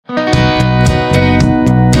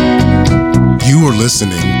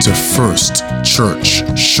listening to First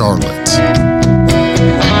Church Charlotte.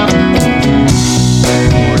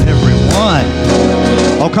 Lord, everyone.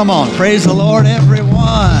 Oh, come on. Praise the Lord,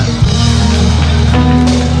 everyone.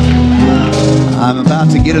 I'm about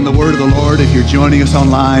to get in the word of the Lord. If you're joining us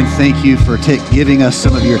online, thank you for giving us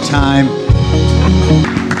some of your time.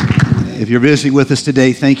 If you're visiting with us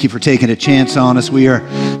today, thank you for taking a chance on us. We are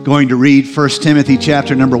going to read 1 Timothy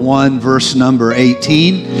chapter number 1, verse number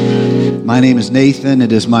 18. My name is Nathan.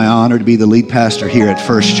 It is my honor to be the lead pastor here at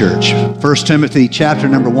First Church. 1 Timothy chapter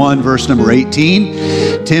number 1, verse number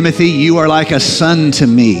 18. Timothy, you are like a son to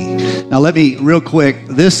me. Now let me, real quick,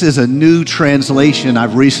 this is a new translation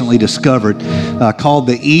I've recently discovered called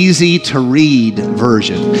the Easy to Read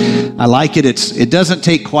version. I like it. It doesn't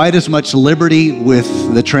take quite as much liberty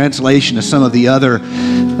with the translation as some of the other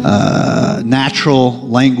natural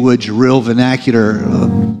language, real vernacular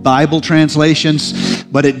Bible translations,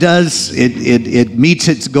 but it meets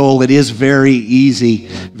its goal. It is very easy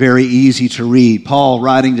to read. Paul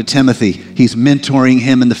writing to Timothy, he's mentoring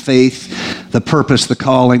him in the faith, the purpose, the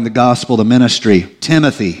calling, the gospel, the ministry.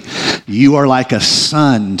 Timothy, you are like a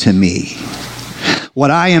son to me. What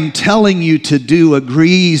I am telling you to do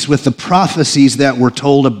agrees with the prophecies that were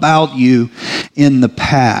told about you in the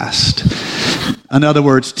past. In other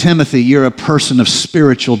words, Timothy, you're a person of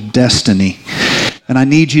spiritual destiny. And I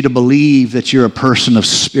need you to believe that you're a person of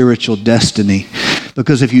spiritual destiny.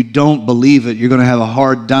 Because if you don't believe it, you're going to have a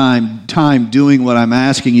hard time doing what I'm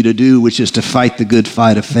asking you to do, which is to fight the good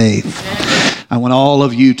fight of faith. I want all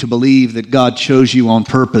of you to believe that God chose you on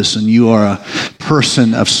purpose and you are a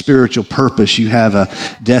person of spiritual purpose. You have a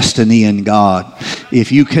destiny in God.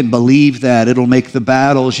 If you can believe that, it'll make the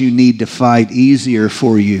battles you need to fight easier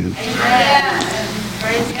for you.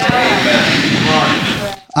 Praise God.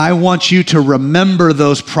 I want you to remember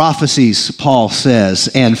those prophecies, Paul says,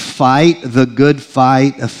 and fight the good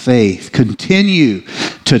fight of faith. Continue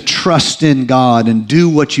to trust in God and do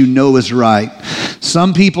what you know is right.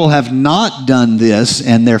 Some people have not done this,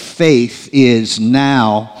 and their faith is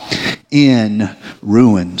now in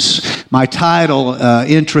ruins. My title,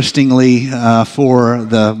 interestingly, for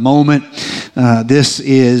the moment, this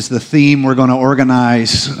is the theme we're going to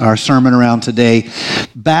organize our sermon around today: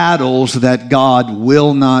 battles that God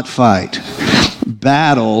will not fight.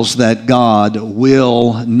 Battles that God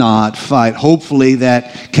will not fight. Hopefully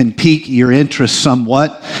that can pique your interest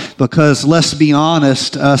somewhat, because let's be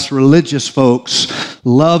honest, us religious folks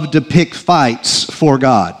love to pick fights for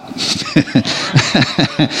God.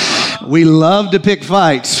 We love to pick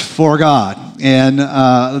fights for God. And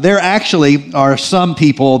there actually are some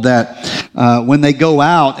people that when they go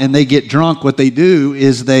out and they get drunk, what they do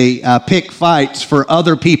is they pick fights for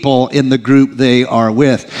other people in the group they are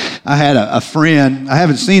with. I had a friend, I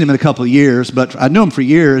haven't seen him in a couple of years, but I knew him for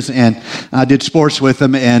years, and I did sports with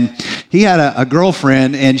him, and he had a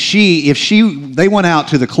girlfriend, and they went out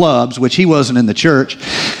to the clubs, which he wasn't in the church,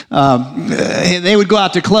 they would go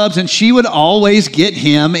out to clubs, and she would always get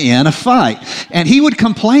him in a fight, and he would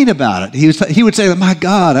complain about it. He would say, my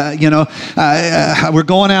God, we're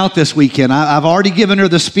going out this weekend. I've already given her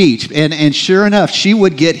the speech. And sure enough, she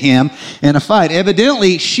would get him in a fight.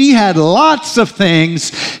 Evidently, she had lots of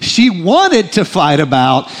things she wanted to fight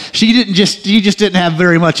about. She just didn't have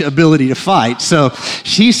very much ability to fight. So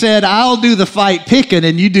she said, I'll do the fight picking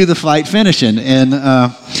and you do the fight finishing. And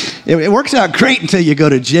it works out great until you go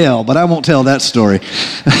to jail, but I won't tell that story.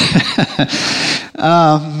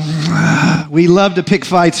 We love to pick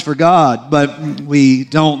fights for God, but we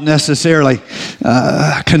don't necessarily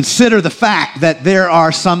consider the fact that there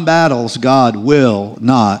are some battles God will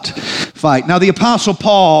not fight. Now, the Apostle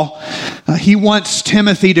Paul, he wants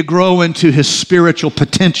Timothy to grow into his spiritual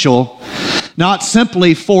potential, not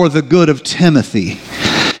simply for the good of Timothy.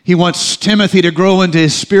 He wants Timothy to grow into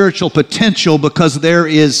his spiritual potential because there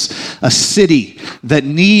is a city that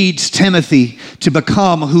needs Timothy to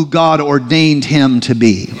become who God ordained him to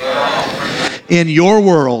be. In your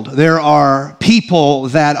world, there are people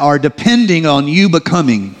that are depending on you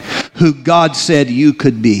becoming who God said you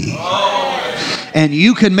could be. And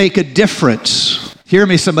you can make a difference. Hear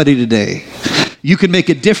me, somebody, today. You can make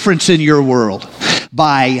a difference in your world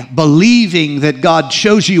by believing that God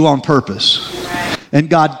chose you on purpose. And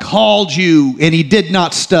God called you, and He did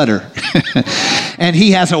not stutter. And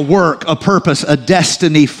He has a work, a purpose, a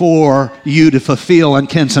destiny for you to fulfill. And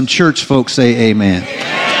can some church folks say amen?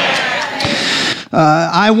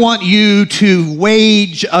 I want you to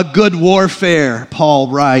wage a good warfare, Paul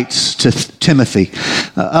writes to Timothy.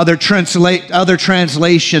 Other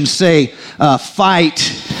translations say, fight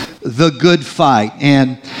the good fight.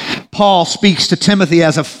 And Paul speaks to Timothy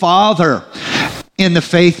as a father in the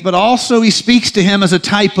faith, but also he speaks to him as a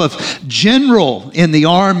type of general in the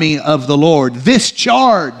army of the Lord. This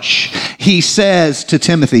charge, he says to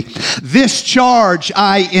Timothy, this charge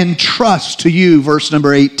I entrust to you, verse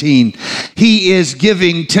number 18. He is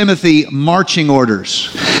giving Timothy marching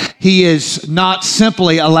orders. He is not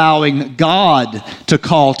simply allowing God to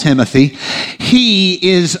call Timothy. He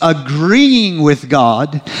is agreeing with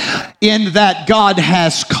God in that God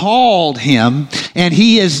has called him, and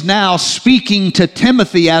he is now speaking to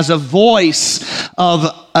Timothy as a voice of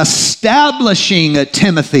establishing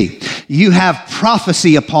Timothy. You have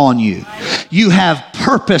prophecy upon you. You have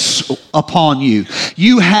purpose upon you.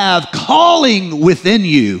 You have calling within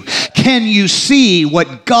you. Can you see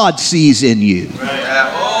what God sees in you?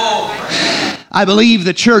 I believe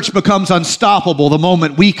the church becomes unstoppable the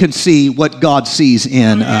moment we can see what God sees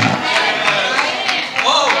in us.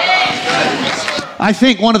 I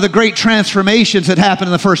think one of the great transformations that happened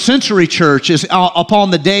in the first century church is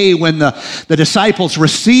upon the day when the disciples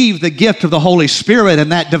received the gift of the Holy Spirit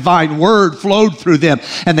and that divine word flowed through them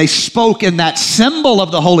and they spoke in that symbol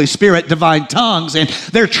of the Holy Spirit, divine tongues, and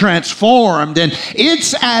they're transformed. And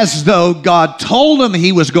it's as though God told them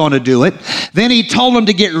he was going to do it. Then he told them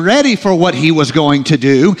to get ready for what he was going to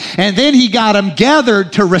do. And then he got them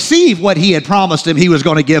gathered to receive what he had promised them he was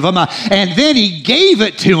going to give them. And then he gave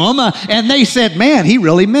it to them. And they said, man, he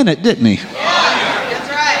really meant it, didn't he? That's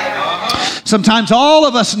right. Sometimes all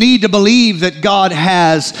of us need to believe that God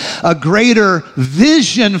has a greater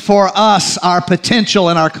vision for us, our potential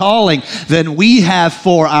and our calling, than we have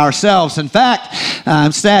for ourselves. In fact,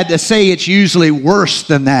 I'm sad to say it's usually worse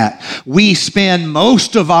than that. We spend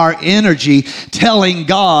most of our energy telling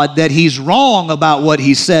God that he's wrong about what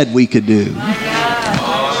he said we could do.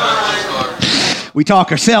 We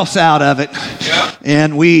talk ourselves out of it,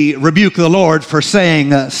 and we rebuke the Lord for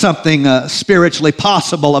saying something spiritually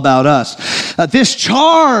possible about us. This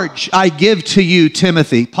charge I give to you,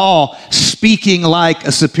 Timothy. Paul speaking like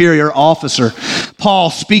a superior officer. Paul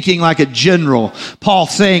speaking like a general. Paul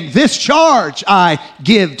saying, this charge I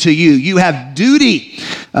give to you. You have duty.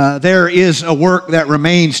 There is a work that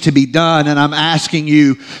remains to be done, and I'm asking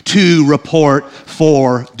you to report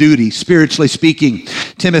for duty. Spiritually speaking,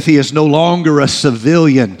 Timothy is no longer a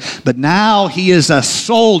civilian, but now he is a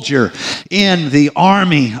soldier in the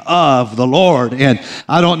army of the Lord. And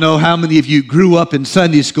I don't know how many of you grew up in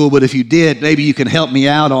Sunday school, but if you did, maybe you can help me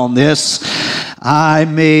out on this. I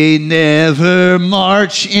may never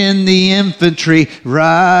march in the infantry,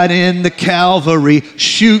 ride in the cavalry,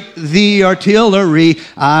 shoot the artillery.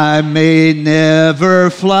 I may never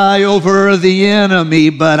fly over the enemy,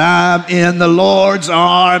 but I'm in the Lord's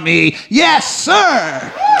army. Yes,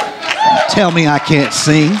 sir! Tell me I can't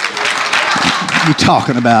sing. What are you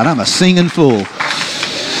talking about? I'm a singing fool.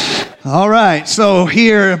 All right, so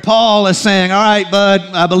here Paul is saying, all right, bud,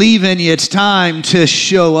 I believe in you. It's time to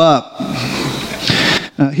show up.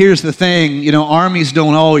 Here's the thing, you know, armies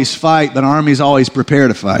don't always fight, but armies always prepare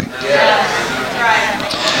to fight.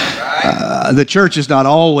 The church is not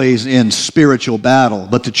always in spiritual battle,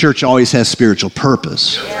 but the church always has spiritual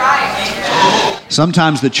purpose.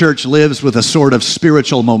 Sometimes the church lives with a sort of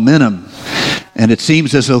spiritual momentum, and it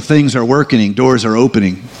seems as though things are working, doors are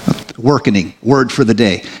opening. Workening, word for the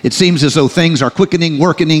day. It seems as though things are quickening,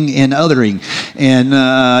 workening, and othering. And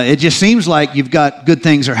it just seems like you've got good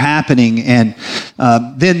things are happening. And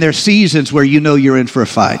then there's seasons where you know you're in for a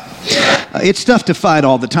fight. It's tough to fight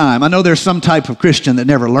all the time. I know there's some type of Christian that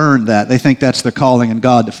never learned that. They think that's their calling in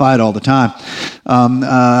God to fight all the time.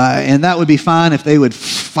 And that would be fine if they would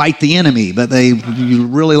fight the enemy, but you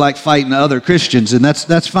really like fighting other Christians, and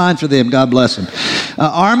that's fine for them. God bless them.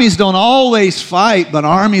 Armies don't always fight, but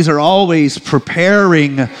armies are always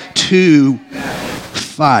preparing to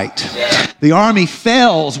fight. The army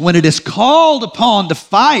fails when it is called upon to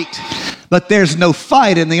fight, but there's no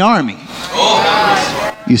fight in the army.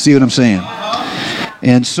 You see what I'm saying?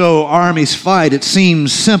 And so armies fight. It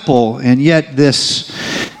seems simple, and yet this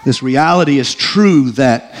reality is true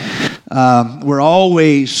that we're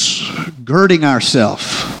always girding ourselves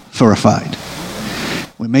for a fight.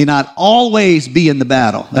 We may not always be in the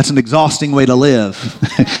battle. That's an exhausting way to live.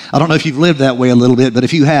 I don't know if you've lived that way a little bit, but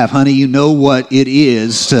if you have, honey, you know what it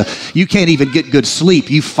is. You can't even get good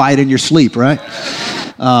sleep. You fight in your sleep, right?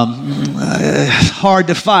 Hard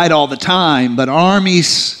to fight all the time, but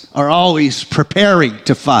armies are always preparing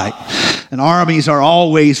to fight, and armies are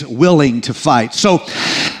always willing to fight. So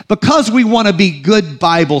because we want to be good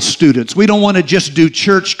Bible students, we don't want to just do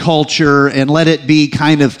church culture and let it be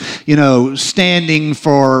kind of, standing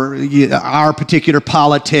for our particular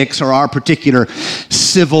politics or our particular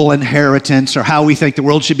civil inheritance or how we think the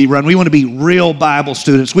world should be run. We want to be real Bible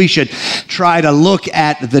students. We should try to look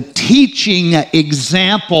at the teaching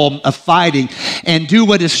example of fighting and do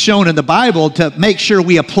what is shown in the Bible to make sure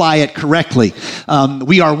we apply it correctly.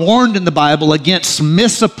 We are warned in the Bible against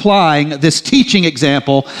misapplying this teaching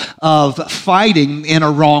example of fighting in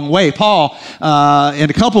a wrong way. Paul, in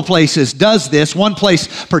a couple places, does this. One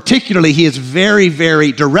place particularly, he is very,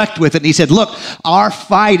 very direct with it. And he said, look, our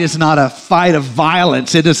fight is not a fight of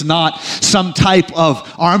violence. It is not some type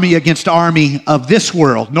of army against army of this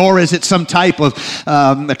world, nor is it some type of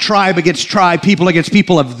a tribe against tribe, people against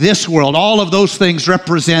people of this world. All of those things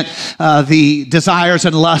represent the desires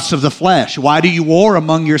and lusts of the flesh. Why do you war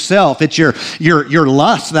among yourself? It's your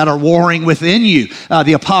lusts that are warring within you,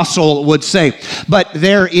 the apostle would say. But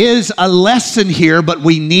there is a lesson here, but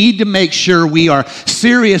we need to make sure we are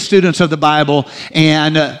serious students of the Bible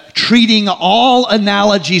and treating all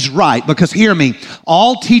analogies right. Because hear me,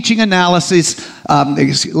 all teaching analysis,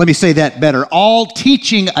 let me say that better. All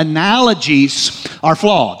teaching analogies are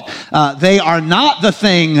flawed. They are not the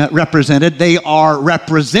thing represented. They are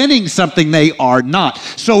representing something they are not.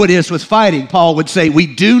 So it is with fighting. Paul would say, we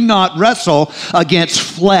do not wrestle against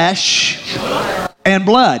flesh and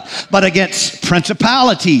blood, but against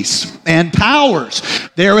principalities and powers.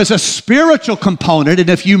 There is a spiritual component, and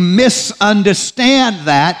if you misunderstand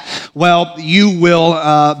that, well, you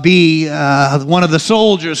will be one of the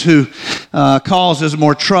soldiers who causes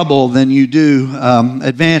more trouble than you do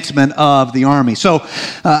advancement of the army. So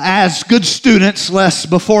as good students,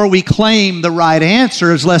 before we claim the right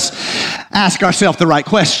answers, let's ask ourselves the right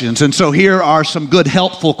questions. And so here are some good,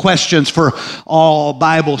 helpful questions for all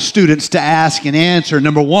Bible students to ask and answer.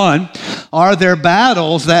 Number one, are there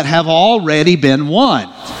battles that have already been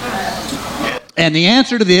won? And the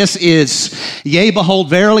answer to this is, yea, behold,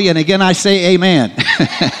 verily, and again I say amen.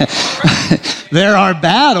 There are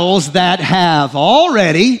battles that have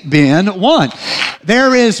already been won.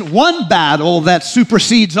 There is one battle that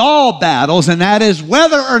supersedes all battles, and that is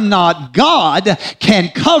whether or not God can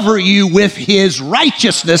cover you with His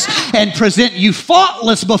righteousness and present you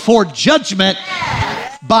faultless before judgment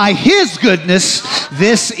by His goodness.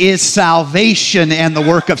 This is salvation and the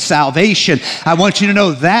work of salvation. I want you to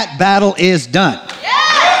know that battle is done.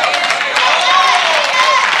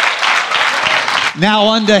 Now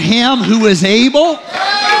unto Him who is able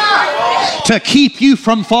to keep you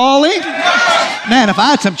from falling. Man, if I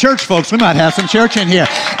had some church folks, we might have some church in here.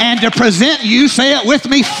 And to present you, say it with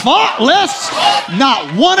me, faultless.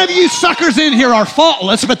 Not one of you suckers in here are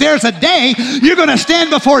faultless, but there's a day you're going to stand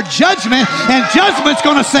before judgment, and judgment's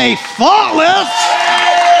going to say, faultless.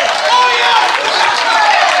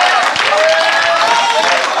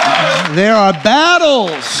 There are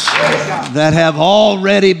battles that have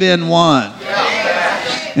already been won.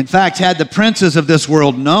 In fact, had the princes of this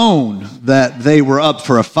world known that they were up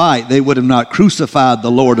for a fight, they would have not crucified the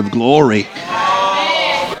Lord of glory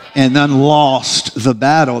and then lost the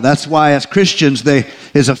battle. That's why as Christians, there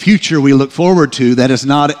is a future we look forward to that is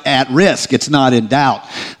not at risk. It's not in doubt.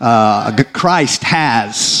 Christ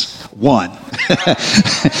has won.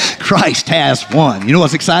 Christ has won. You know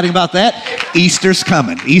what's exciting about that? Easter's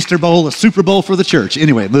coming. Easter Bowl, the Super Bowl for the church.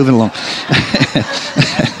 Anyway, moving along.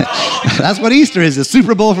 That's what Easter is, the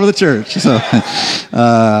Super Bowl for the church. So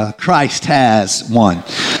Christ has won.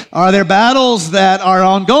 Are there battles that are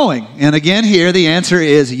ongoing? And again, here the answer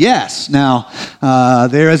is yes. Now,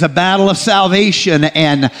 there is a battle of salvation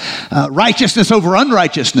and righteousness over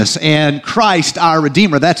unrighteousness, and Christ, our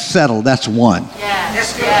Redeemer, that's settled. That's won.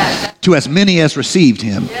 Yes. Yes. To as many as received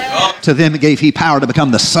Him, to them gave He power to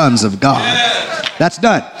become the sons of God. That's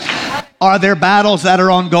done. Are there battles that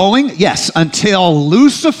are ongoing? Yes, until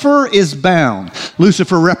Lucifer is bound.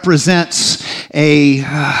 Lucifer represents a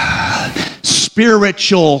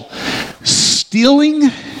spiritual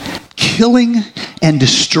stealing, killing, and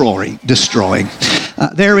destroying.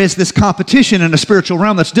 There is this competition in the spiritual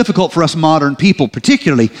realm that's difficult for us modern people,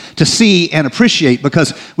 particularly to see and appreciate,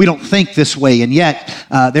 because we don't think this way, and yet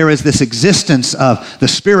there is this existence of the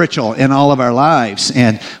spiritual in all of our lives,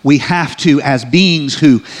 and we have to, as beings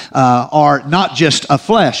who are not just of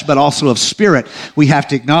flesh, but also of spirit, we have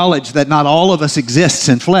to acknowledge that not all of us exists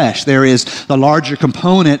in flesh. There is the larger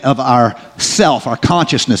component of our self, our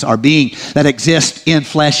consciousness, our being that exists in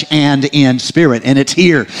flesh and in spirit, and it's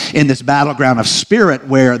here in this battleground of spirit spirit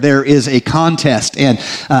where there is a contest, and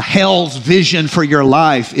hell's vision for your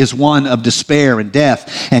life is one of despair and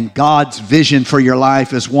death, and God's vision for your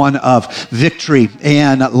life is one of victory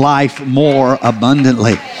and life more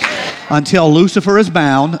abundantly. Until Lucifer is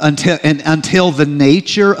bound, until the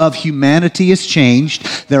nature of humanity is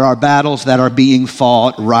changed, there are battles that are being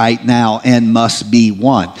fought right now and must be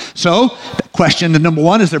won. So, question number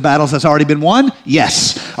one, is there battles that's already been won?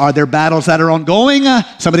 Yes. Are there battles that are ongoing?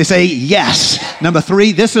 Somebody say yes. Number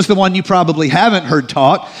three, this is the one you probably haven't heard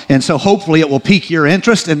taught, and so hopefully it will pique your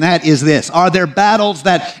interest, and that is this. Are there battles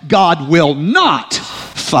that God will not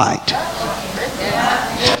fight?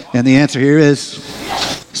 And the answer here is,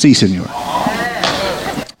 si, senor.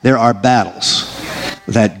 There are battles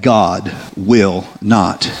that God will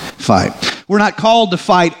not fight. We're not called to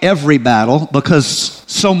fight every battle because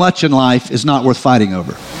so much in life is not worth fighting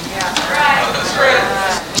over.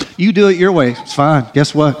 You do it your way. It's fine.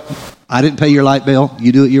 Guess what? I didn't pay your light bill.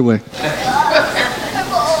 You do it your way.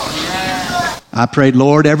 I prayed,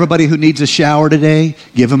 Lord, everybody who needs a shower today,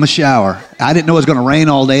 give them a shower. I didn't know it was going to rain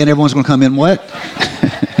all day and everyone's going to come in wet.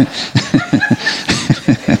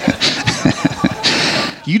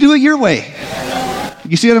 You do it your way.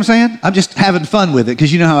 You see what I'm saying? I'm just having fun with it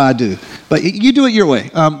because you know how I do. But you do it your way.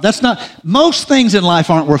 Most things in life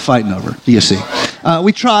aren't worth fighting over, you see.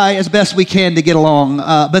 We try as best we can to get along,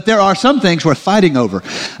 but there are some things worth fighting over.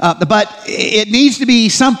 But it needs to be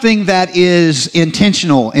something that is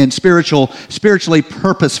intentional and spiritually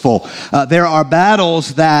purposeful. There are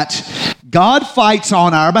battles that God fights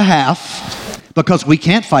on our behalf because we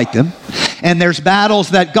can't fight them. And there's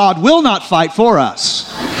battles that God will not fight for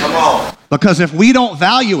us. Come on. Because if we don't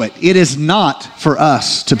value it, it is not for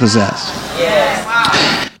us to possess.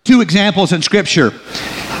 Yes. Two examples in Scripture.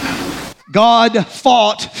 God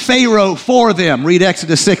fought Pharaoh for them. Read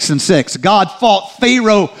Exodus 6 and 6. God fought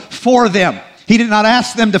Pharaoh for them. He did not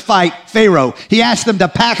ask them to fight Pharaoh. He asked them to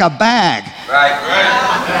pack a bag. Right.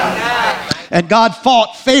 And God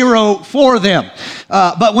fought Pharaoh for them.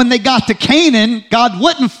 But when they got to Canaan, God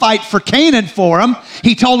wouldn't fight for Canaan for them.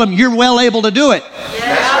 He told them, you're well able to do it.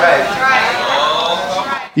 Yeah. That's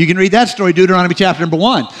right. You can read that story, Deuteronomy chapter number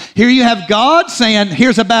 1. Here you have God saying,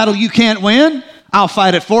 here's a battle you can't win. I'll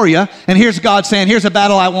fight it for you. And here's God saying, here's a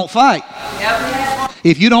battle I won't fight. Yep.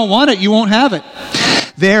 If you don't want it, you won't have it.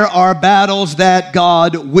 There are battles that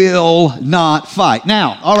God will not fight.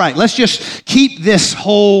 Now, all right, let's just keep this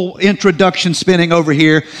whole introduction spinning over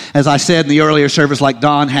here. As I said in the earlier service, like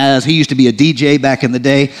Don has, he used to be a DJ back in the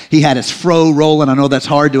day. He had his fro rolling. I know that's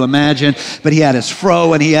hard to imagine, but he had his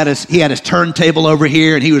fro and he had his turntable over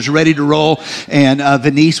here, and he was ready to roll. And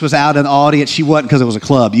Venice was out in the audience. She wasn't, because it was a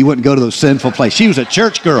club. You wouldn't go to those sinful places. She was a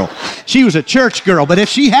church girl. But if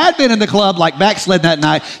she had been in the club, like backslid that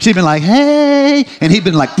night, she'd been like, hey, and he'd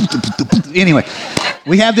been like, anyway,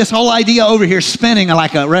 we have this whole idea over here spinning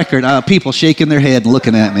like a record. People shaking their head and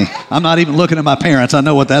looking at me. I'm not even looking at my parents. I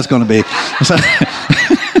know what that's going to be. So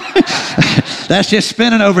that's just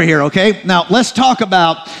spinning over here, okay? Now, let's talk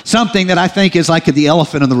about something that I think is like the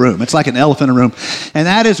elephant in the room. It's like an elephant in the room. And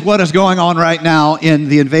that is what is going on right now in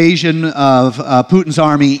the invasion of Putin's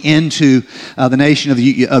army into the nation of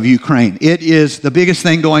Ukraine. It is the biggest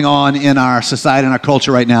thing going on in our society and our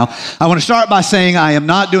culture right now. I want to start by saying I am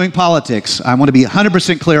not doing politics. I want to be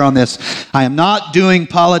 100% clear on this. I am not doing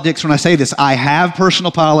politics when I say this. I have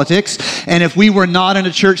personal politics. And if we were not in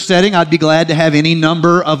a church setting, I'd be glad to have any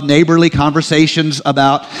number of neighborly conversations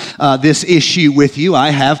about this issue with you.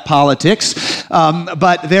 I have politics,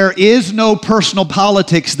 but there is no personal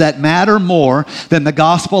politics that matter more than the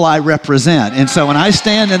gospel I represent. And so when I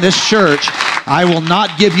stand in this church, I will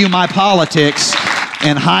not give you my politics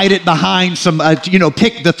and hide it behind some,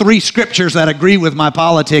 pick the 3 scriptures that agree with my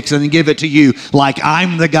politics and then give it to you like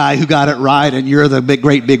I'm the guy who got it right and you're the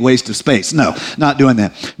great big waste of space. No, not doing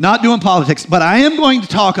that. Not doing politics, but I am going to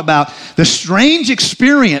talk about the strange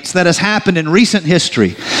experience that has happened in recent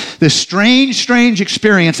history. This strange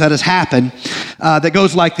experience that has happened that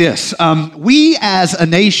goes like this. We as a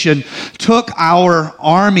nation took our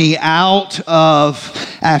army out of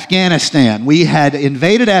Afghanistan. We had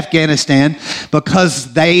invaded Afghanistan because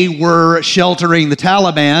they were sheltering the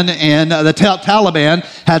Taliban, and the Taliban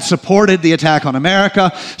had supported the attack on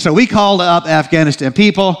America. So we called up Afghanistan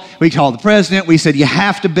people. We called the president. We said, you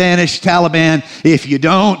have to banish Taliban. If you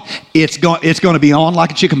don't, it's going to be on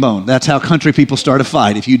like a chicken bone. That's how country people start a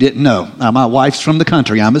fight, if you didn't know. Now, my wife's from the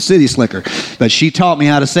country. I'm a city slicker. But she taught me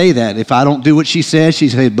how to say that. If I don't do what she says, she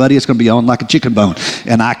said, buddy, it's going to be on like a chicken bone.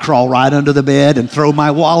 And I crawl right under the bed and throw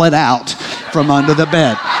my wallet out from under the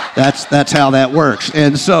bed. That's how that works.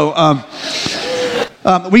 And so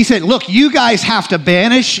We said, look, you guys have to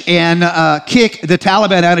banish and kick the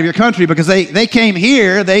Taliban out of your country because they came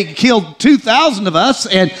here, they killed 2,000 of us,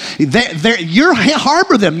 and you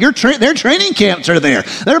harbor them. Their training camps are there.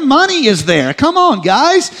 Their money is there. Come on,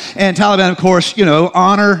 guys. And Taliban, of course,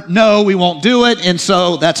 honor, no, we won't do it. And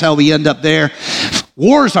so that's how we end up there.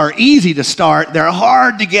 Wars are easy to start. They're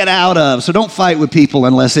hard to get out of. So don't fight with people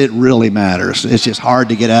unless it really matters. It's just hard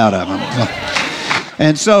to get out of them.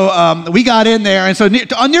 And so we got in there, and so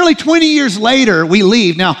nearly 20 years later, we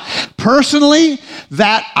leave. Now, personally,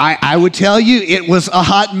 that I would tell you, it was a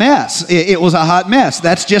hot mess. It was a hot mess.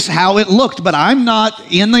 That's just how it looked. But I'm not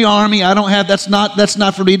in the Army. I don't have. That's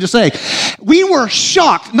not for me to say. We were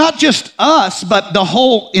shocked, not just us, but the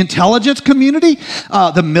whole intelligence community,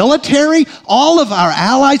 the military, all of our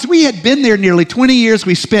allies. We had been there nearly 20 years.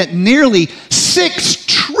 We spent nearly $6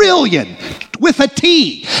 trillion with a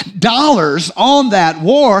T, dollars on that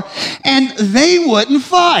war, and they wouldn't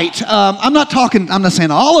fight. I'm not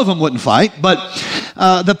saying all of them wouldn't fight, but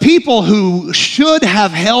the people who should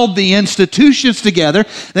have held the institutions together,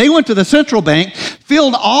 they went to the central bank,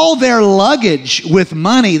 filled all their luggage with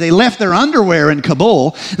money. They left their underwear in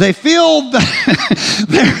Kabul. They filled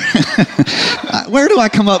their... Where do I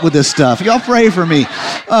come up with this stuff? Y'all pray for me.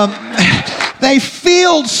 They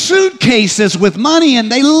filled suitcases with money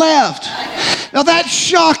and they left. Now that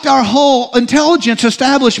shocked our whole intelligence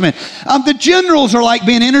establishment. The generals are like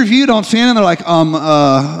being interviewed on CNN. They're like,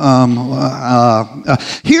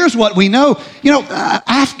 here's what we know.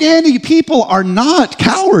 Afghani people are not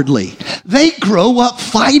cowardly. They grow up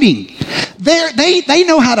fighting. They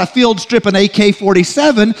know how to field strip an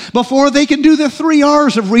AK-47 before they can do the 3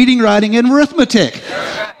 R's of reading, writing, and arithmetic.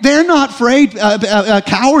 They're not afraid,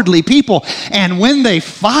 cowardly people. And when they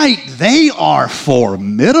fight, they are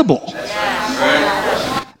formidable.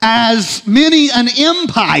 As many an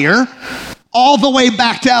empire, all the way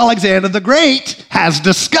back to Alexander the Great, has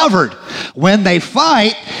discovered. When they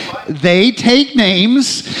fight, they take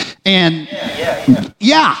names and,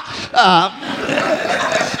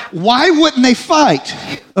 why wouldn't they fight?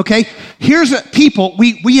 Okay, here's people,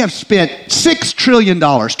 we have spent $6 trillion,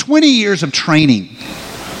 20 years of training,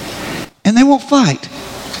 and they won't fight.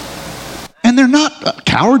 And they're not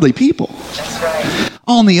cowardly people. That's right.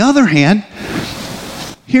 On the other hand,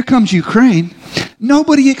 here comes Ukraine.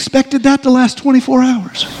 Nobody expected that to last 24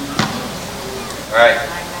 hours. Right.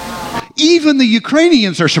 Even the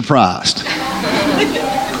Ukrainians are surprised.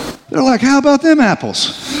 They're like, how about them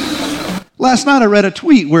apples? Last night I read a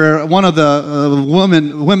tweet where one of the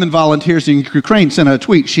women volunteers in Ukraine sent a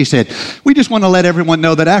tweet. She said, we just want to let everyone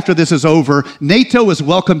know that after this is over, NATO is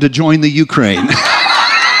welcome to join the Ukraine.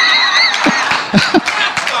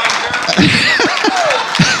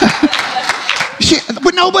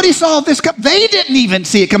 But nobody saw this coming. They didn't even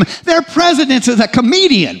see it coming. Their president is a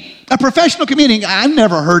comedian, a professional comedian. I've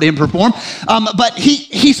never heard him perform, but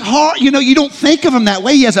he's hard. You don't think of him that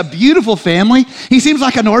way. He has a beautiful family. He seems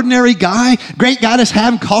like an ordinary guy, great guy to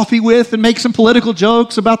have coffee with and make some political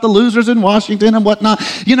jokes about the losers in Washington and whatnot.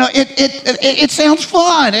 It sounds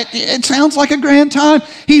fun. It sounds like a grand time.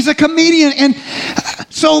 He's a comedian, and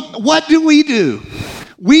so what do?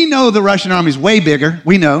 We know the Russian army is way bigger.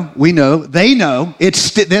 We know. They know.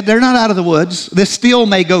 They're not out of the woods. This still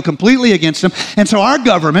may go completely against them. And so our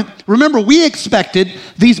government, remember, we expected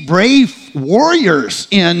these brave warriors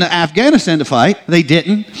in Afghanistan to fight. They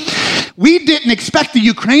didn't. We didn't expect the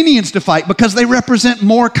Ukrainians to fight because they represent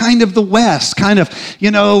more kind of the West, kind of,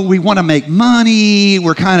 we want to make money,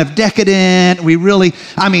 we're kind of decadent,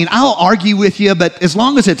 I'll argue with you, but as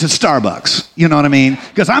long as it's at Starbucks, you know what I mean?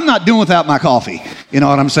 Because I'm not doing without my coffee, you know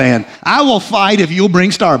what I'm saying? I will fight if you'll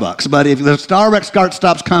bring Starbucks, but if the Starbucks cart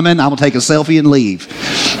stops coming, I will take a selfie and leave.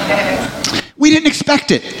 We didn't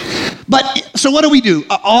expect it. But so what do?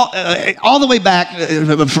 All the way back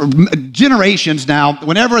for generations now,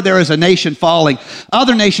 whenever there is a nation falling,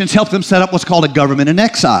 other nations help them set up what's called a government in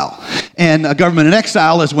exile. And a government in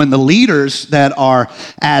exile is when the leaders that are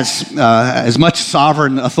as much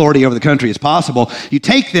sovereign authority over the country as possible, you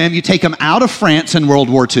take them out of France in World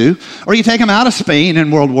War II, or you take them out of Spain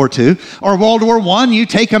in World War II, or World War I, you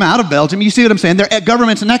take them out of Belgium. You see what I'm saying? They're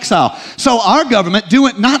governments in exile. So our government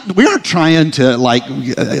we aren't trying to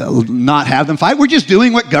not have them fight. We're just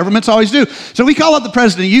doing what governments always do. So we call up the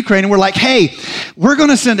president of Ukraine and we're like, hey, we're going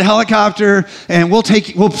to send a helicopter and we'll pick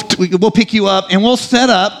you up and we'll set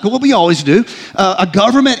up what we always do, a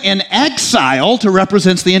government in exile to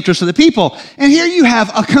represent the interests of the people. And here you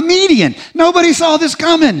have a comedian. Nobody saw this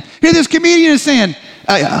coming. Here this comedian is saying,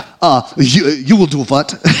 you will do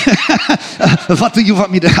what? What do you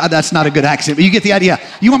want me to? That's not a good accent, but you get the idea.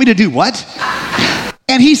 You want me to do what?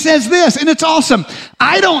 And he says this, and it's awesome.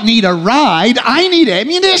 I don't need a ride. I need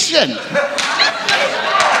ammunition.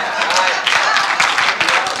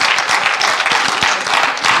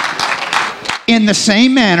 In the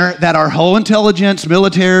same manner that our whole intelligence,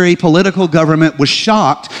 military, political government was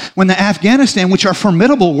shocked when the Afghanistan, which are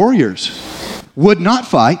formidable warriors, would not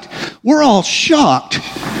fight. We're all shocked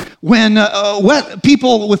when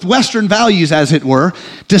people with Western values, as it were,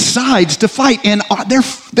 decides to fight, and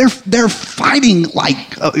they're fighting like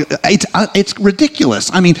it's ridiculous.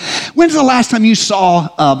 I mean, when's the last time you saw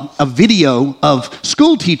a video of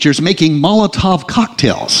school teachers making Molotov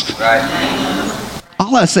cocktails? Right.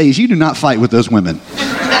 All I say is you do not fight with those women.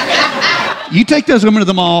 You take those women to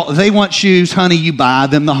the mall, they want shoes, honey, you buy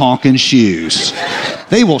them the honking shoes.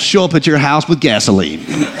 They will show up at your house with gasoline.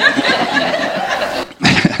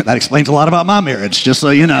 That explains a lot about my marriage, just so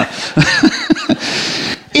you know.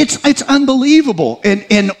 It's unbelievable,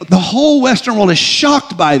 and the whole Western world is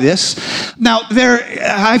shocked by this. Now,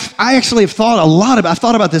 I actually have thought a lot about. I've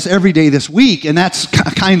thought about this every day this week, and that's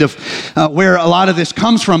kind of where a lot of this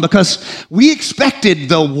comes from, because we expected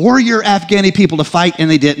the warrior Afghani people to fight, and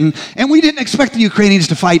they didn't, and we didn't expect the Ukrainians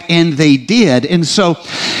to fight, and they did. And so,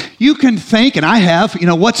 you can think, and I have,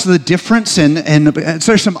 what's the difference? And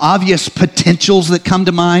there's some obvious potentials that come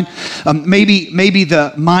to mind. Maybe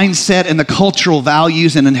the mindset and the cultural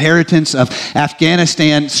values and inheritance of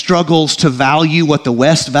Afghanistan struggles to value what the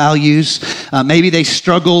West values. Maybe they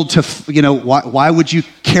struggled to, why would you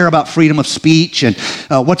care about freedom of speech? And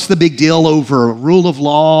what's the big deal over rule of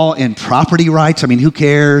law and property rights? I mean, who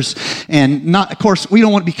cares? And of course, we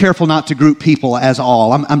don't want to be careful not to group people as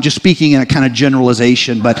all. I'm just speaking in a kind of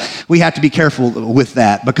generalization, but we have to be careful with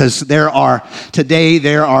that, because there are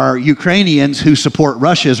Ukrainians who support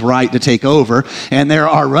Russia's right to take over, and there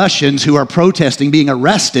are Russians who are protesting being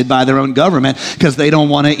arrested by their own government because they don't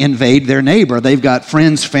want to invade their neighbor. They've got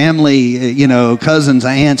friends, family, cousins,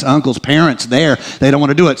 aunts, uncles, parents there. They don't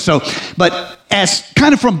want to do it. So, but as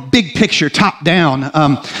kind of from big picture, top down,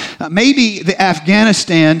 maybe the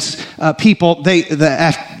Afghanistan's people, the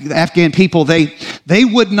Afghan people, they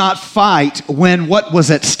would not fight when what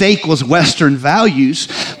was at stake was Western values,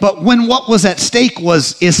 but when what was at stake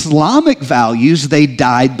was Islamic values, they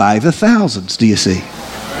died by the thousands. Do you see?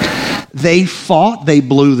 They fought, they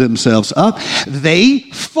blew themselves up. They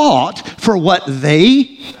fought for what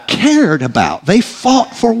they cared about. They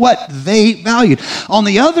fought for what they valued. On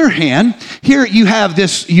the other hand, here you have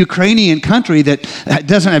this Ukrainian country that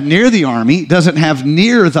doesn't have near the army, doesn't have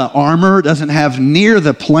near the armor, doesn't have near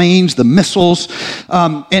the planes, the missiles,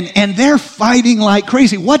 and they're fighting like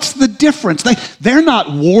crazy. What's the difference? They're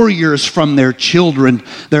not warriors from their children,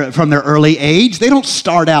 from their early age. They don't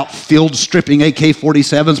start out field stripping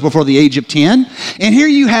AK-47s before the age of 10. And here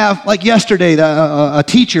you have, like yesterday, a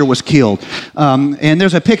teacher was killed, and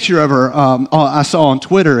there's a picture of her I saw on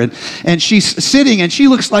Twitter, and she's sitting, and she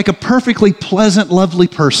looks like a perfectly pleasant, lovely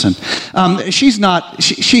person. She's not.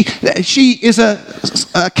 She is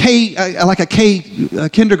a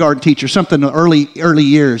kindergarten teacher, something early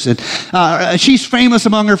years, and she's famous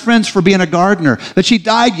among her friends for being a gardener. But she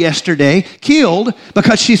died yesterday, killed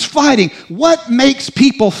because she's fighting. What makes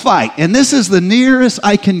people fight? And this is the nearest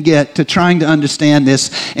I can get to trying to understand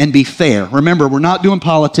this and be fair. Remember, we're not doing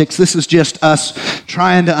politics. This is just us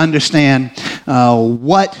trying to understand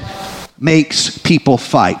what makes people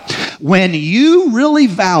fight. When you really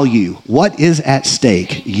value what is at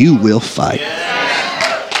stake, you will fight.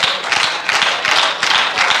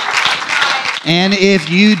 And if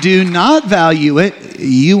you do not value it,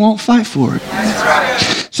 you won't fight for it.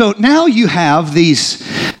 So now you have these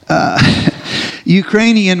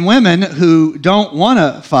Ukrainian women who don't want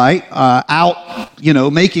to fight out,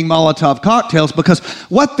 making Molotov cocktails, because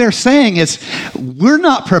what they're saying is, we're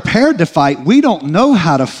not prepared to fight. We don't know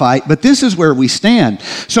how to fight, but this is where we stand.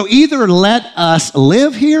 So either let us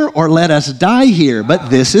live here or let us die here, but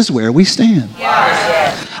this is where we stand.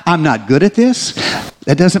 I'm not good at this.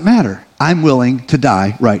 That doesn't matter. I'm willing to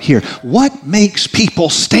die right here. What makes people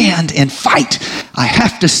stand and fight? I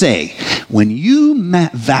have to say, when you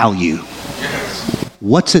value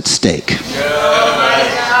what's at stake,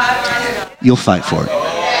 you'll fight for it.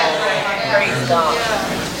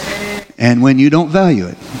 And when you don't value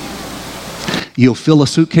it, you'll fill a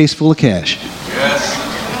suitcase full of cash.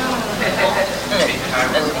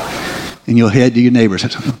 And you'll head to your neighbor's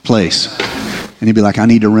place. And you'll be like, I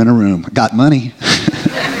need to rent a room. I got money.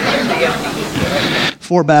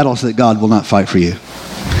 4 battles that God will not fight for you.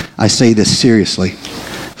 I say this seriously.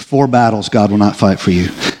 4 battles God will not fight for you.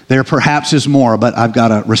 There perhaps is more, but I've got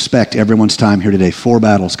to respect everyone's time here today. 4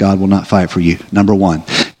 battles God will not fight for you. Number 1,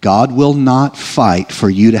 God will not fight for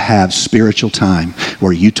you to have spiritual time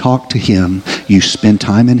where you talk to Him, you spend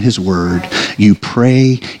time in His Word, you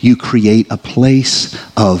pray, you create a place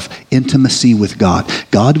of intimacy with God.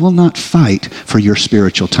 God will not fight for your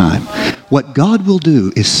spiritual time. What God will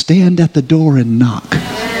do is stand at the door and knock.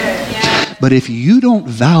 But if you don't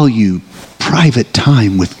value private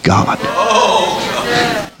time with God,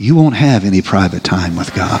 you won't have any private time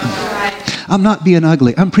with God. I'm not being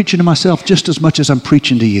ugly. I'm preaching to myself just as much as I'm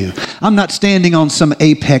preaching to you. I'm not standing on some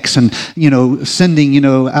apex and, sending,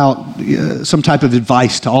 out some type of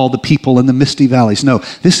advice to all the people in the misty valleys. No,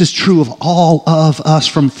 this is true of all of us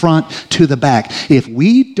from front to the back. If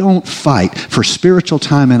we don't fight for spiritual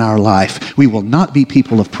time in our life, we will not be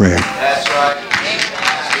people of prayer. That's right.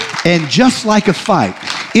 And just like a fight,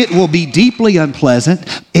 it will be deeply unpleasant.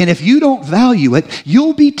 And if you don't value it,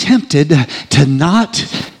 you'll be tempted to not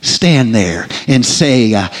stand there and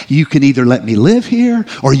say, you can either let me live here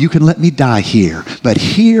or you can let me die here. But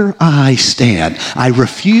here I stand. I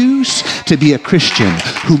refuse to be a Christian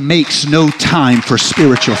who makes no time for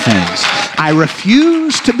spiritual things. I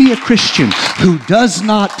refuse to be a Christian who does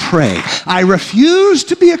not pray. I refuse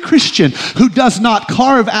to be a Christian who does not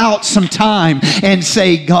carve out some time and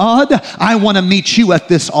say, God, I want to meet you at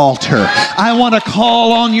this altar. I want to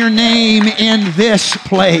call on your name in this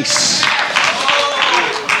place.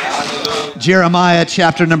 Jeremiah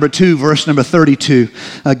chapter number 2, verse number 32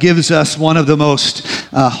 gives us one of the most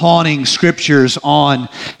haunting scriptures on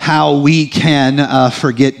how we can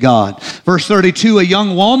forget God. Verse 32, a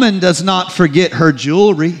young woman does not forget her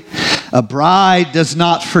jewelry. A bride does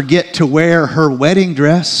not forget to wear her wedding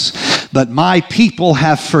dress. But my people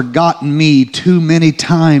have forgotten me too many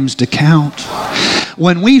times to count.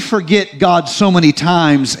 When we forget God so many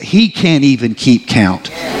times, He can't even keep count.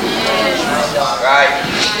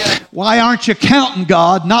 Why aren't you counting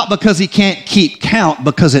God? Not because He can't keep count,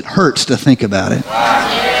 because it hurts to think about it.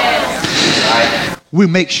 We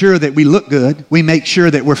make sure that we look good. We make sure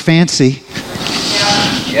that we're fancy.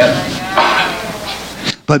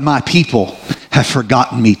 But my people have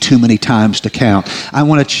forgotten me too many times to count. I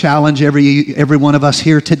want to challenge every one of us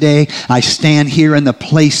here today. I stand here in the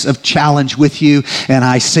place of challenge with you, and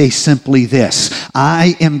I say simply this: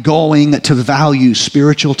 I am going to value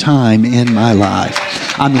spiritual time in my life.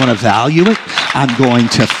 I'm going to value it. I'm going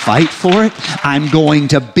to fight for it. I'm going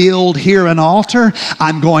to build here an altar.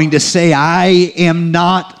 I'm going to say I am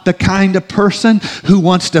not the kind of person who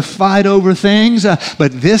wants to fight over things,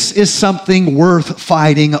 but this is something worth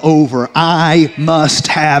fighting over. I must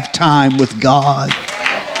have time with God.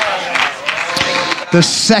 The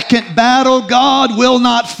second battle, God will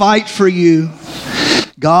not fight for you.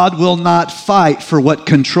 God will not fight for what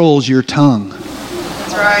controls your tongue.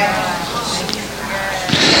 That's right.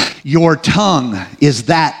 Your tongue is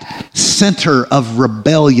that center of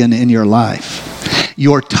rebellion in your life.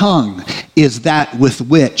 Your tongue is that with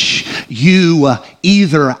which you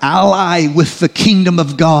either ally with the kingdom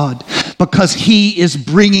of God because He is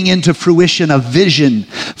bringing into fruition a vision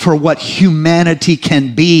for what humanity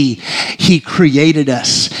can be. He created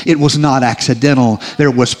us. It was not accidental.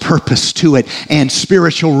 There was purpose to it. And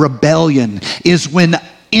spiritual rebellion is when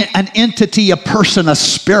an entity, a person, a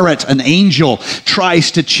spirit, an angel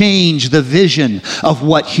tries to change the vision of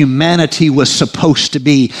what humanity was supposed to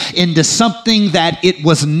be into something that it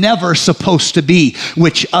was never supposed to be,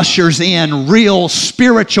 which ushers in real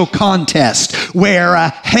spiritual contest where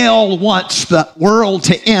hell wants the world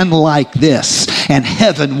to end like this and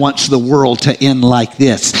heaven wants the world to end like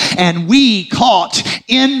this. And we caught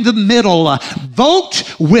in the middle,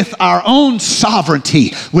 vote with our own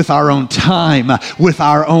sovereignty, with our own time, with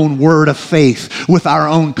our own word of faith, with our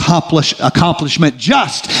own accomplishment,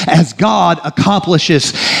 just as God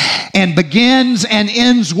accomplishes and begins and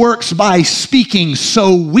ends works by speaking,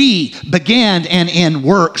 so we began and end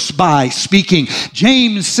works by speaking.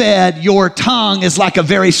 James said, your tongue is like a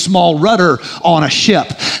very small rudder on a ship.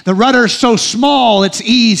 The rudder is so small it's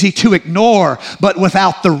easy to ignore, but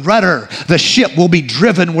without the rudder, the ship will be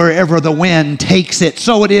driven wherever the wind takes it.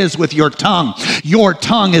 So it is with your tongue. Your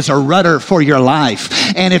tongue is a rudder for your life.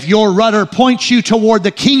 And if your rudder points you toward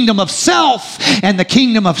the kingdom of self and the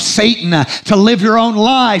kingdom of Satan to live your own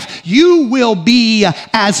life, you will be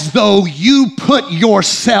as though you put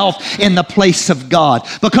yourself in the place of God.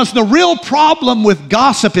 Because the real problem with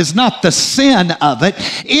gossip is not the sin of it.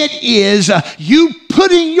 It is you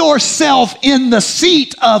putting yourself in the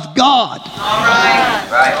seat of God. All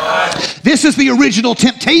right. This is the original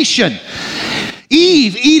temptation.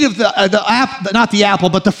 Eve, eat of the apple, not the apple,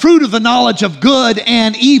 but the fruit of the knowledge of good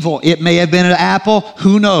and evil. It may have been an apple.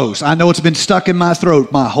 Who knows? I know it's been stuck in my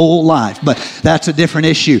throat my whole life, but that's a different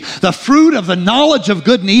issue. The fruit of the knowledge of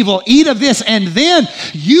good and evil. Eat of this, and then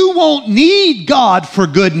you won't need God for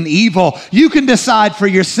good and evil. You can decide for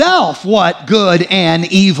yourself what good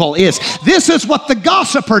and evil is. This is what the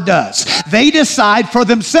gossiper does. They decide for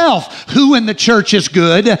themselves who in the church is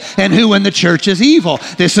good and who in the church is evil.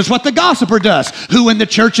 This is what the gossiper does. Who in the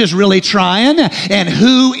church is really trying and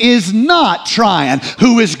who is not trying.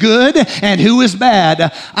 Who is good and who is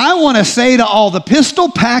bad. I want to say to all the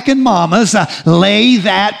pistol packing mamas, lay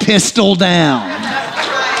that pistol down.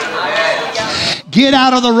 Get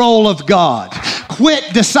out of the role of God.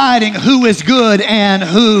 Quit deciding who is good and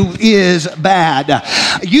who is bad.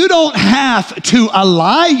 You don't have to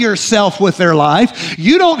ally yourself with their life.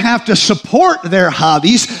 You don't have to support their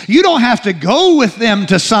hobbies. You don't have to go with them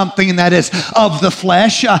to something that is of the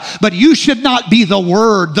flesh. But you should not be the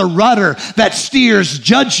word, the rudder that steers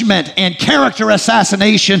judgment and character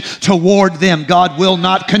assassination toward them. God will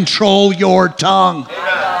not control your tongue.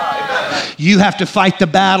 You have to fight the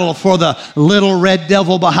battle for the little red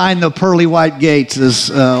devil behind the pearly white gates, as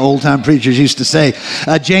old-time preachers used to say.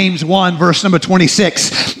 James 1, verse number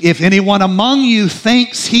 26. If anyone among you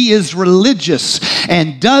thinks he is religious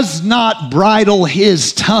and does not bridle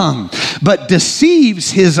his tongue, but deceives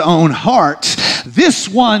his own heart, this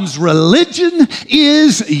one's religion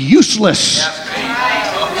is useless.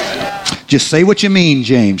 Just say what you mean,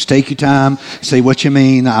 James. Take your time. Say what you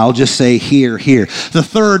mean. I'll just say here. The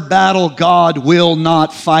third battle God will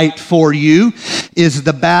not fight for you is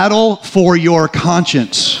the battle for your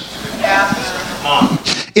conscience.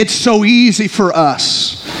 It's so easy for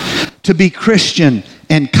us to be Christian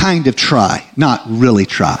and kind of try, not really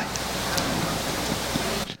try.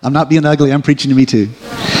 I'm not being ugly. I'm preaching to me too.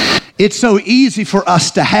 It's so easy for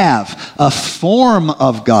us to have a form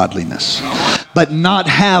of godliness, but not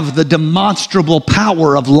have the demonstrable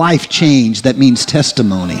power of life change that means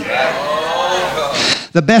testimony.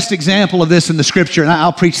 The best example of this in the scripture, and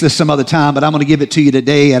I'll preach this some other time, but I'm going to give it to you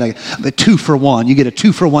today at a 2-for-1. You get a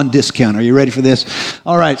 2-for-1 discount. Are you ready for this?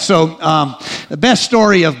 All right, so the best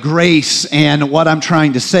story of grace and what I'm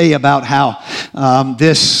trying to say about how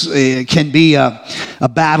this can be a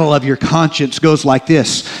battle of your conscience goes like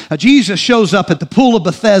this. Jesus shows up at the pool of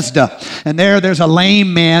Bethesda, and there's a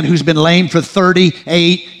lame man who's been lame for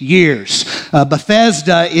 38 years.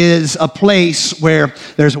 Bethesda is a place where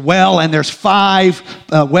there's a well, and there's 5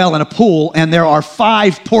 well and a pool, and there are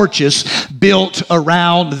 5 porches built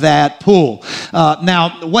around that pool.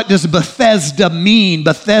 Now, what does Bethesda mean?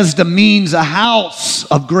 Bethesda means a house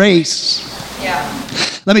of grace. Yeah.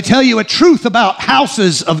 Let me tell you a truth about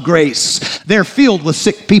houses of grace. They're filled with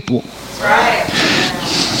sick people. That's right.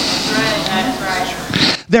 That's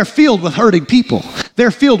right. They're filled with hurting people.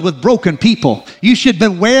 They're filled with broken people. You should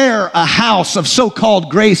beware a house of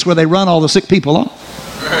so-called grace where they run all the sick people off.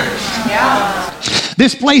 Yeah.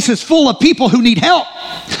 This place is full of people who need help.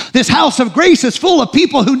 This house of grace is full of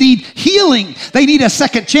people who need healing. They need a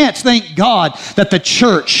second chance. Thank God that the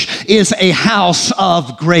church is a house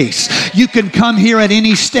of grace. You can come here at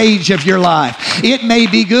any stage of your life. It may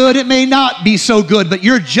be good, it may not be so good, but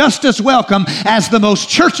you're just as welcome as the most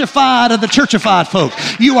churchified of the churchified folk.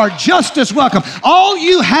 You are just as welcome. All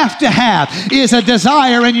you have to have is a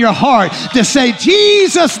desire in your heart to say,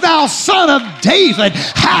 Jesus, thou son of David,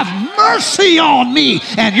 have mercy on me.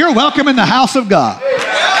 And you're welcome in the house of God.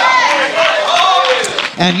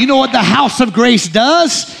 And you know what the house of grace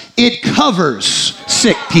does? It covers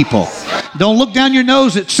sick people. Don't look down your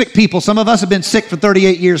nose at sick people. Some of us have been sick for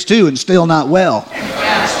 38 years too and still not well.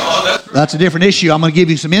 That's a different issue. I'm going to give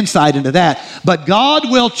you some insight into that. But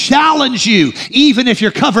God will challenge you even if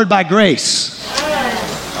you're covered by grace.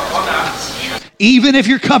 Even if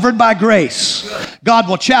you're covered by grace, God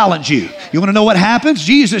will challenge you. You want to know what happens?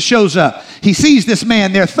 Jesus shows up. He sees this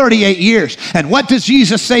man there 38 years. And what does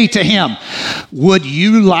Jesus say to him? Would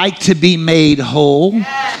you like to be made whole?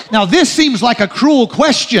 Now, this seems like a cruel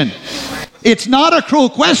question. It's not a cruel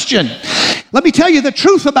question. Let me tell you the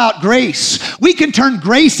truth about grace. We can turn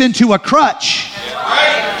grace into a crutch.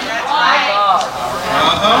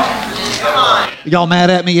 Y'all mad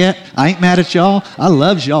at me yet? I ain't mad at y'all. I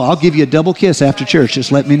love y'all. I'll give you a double kiss after church.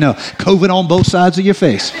 Just let me know. COVID on both sides of your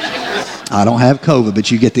face. I don't have COVID, but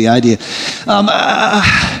you get the idea.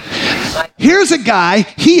 Here's a guy,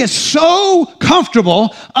 he is so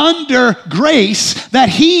comfortable under grace that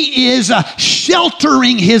he is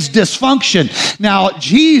sheltering his dysfunction. Now,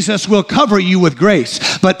 Jesus will cover you with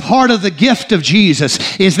grace, but part of the gift of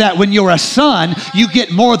Jesus is that when you're a son, you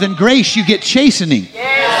get more than grace, you get chastening.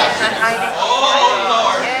 Yes.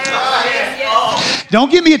 Don't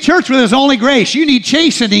give me a church where there's only grace. You need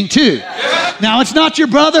chastening too. Now, it's not your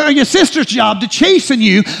brother or your sister's job to chasten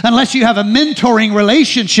you unless you have a mentoring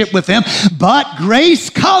relationship with them. But grace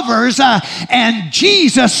covers and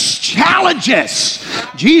Jesus challenges.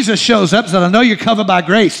 Jesus shows up and says, I know you're covered by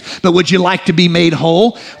grace, but would you like to be made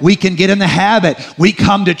whole? We can get in the habit. We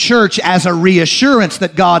come to church as a reassurance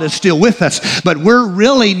that God is still with us, but we're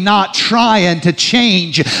really not trying to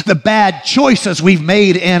change the bad choices we've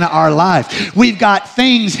made in our life. We've got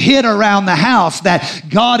things hid around the house that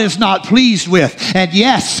God is not pleased with. And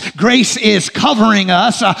yes, grace is covering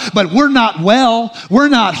us, but we're not well, we're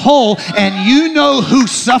not whole. And you know who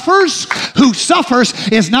suffers? Who suffers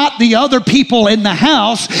is not the other people in the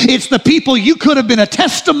house, it's the people you could have been a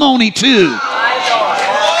testimony to.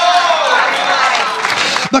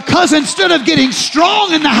 Because instead of getting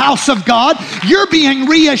strong in the house of God, you're being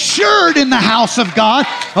reassured in the house of God.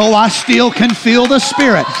 Oh, I still can feel the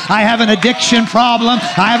Spirit. I have an addiction problem.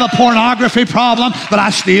 I have a pornography problem, but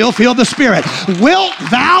I still feel the Spirit. Wilt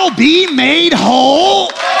thou be made whole?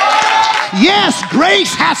 Yes,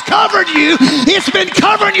 grace has covered you. It's been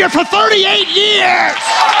covering you for 38 years.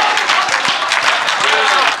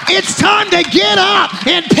 It's time to get up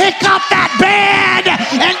and pick up that band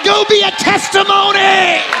and go be a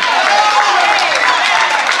testimony.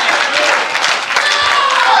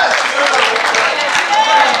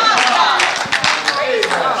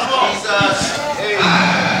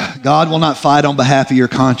 God will not fight on behalf of your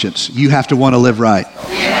conscience. You have to want to live right.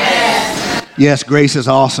 Yes, grace is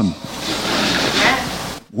awesome.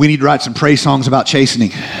 We need to write some praise songs about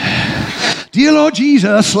chastening. Dear Lord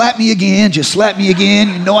Jesus, slap me again, just slap me again.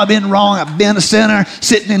 You know I've been wrong, I've been a sinner,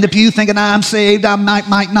 sitting in the pew thinking I'm saved, I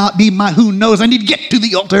might not be, who knows, I need to get to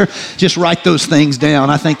the altar. Just write those things down.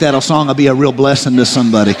 I think that song will be a real blessing to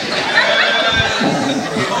somebody.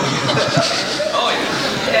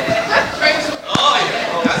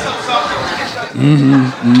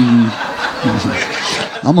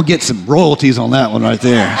 I'm going to get some royalties on that one right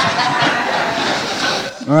there.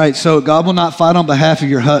 All right, so God will not fight on behalf of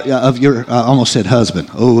your I almost said husband.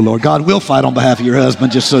 Oh, Lord, God will fight on behalf of your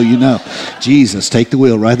husband, just so you know. Jesus, take the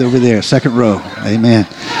wheel right over there, second row. Amen.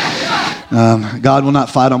 God will not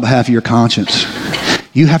fight on behalf of your conscience.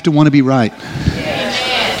 You have to want to be right.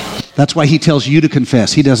 That's why he tells you to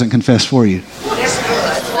confess. He doesn't confess for you.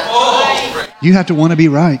 You have to want to be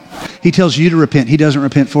right. He tells you to repent. He doesn't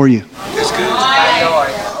repent for you.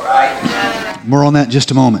 More on that in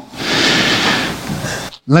just a moment.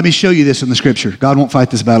 Let me show you this in the scripture. God won't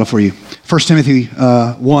fight this battle for you. 1 Timothy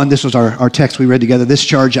 1, this was our text we read together. This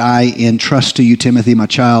charge I entrust to you, Timothy, my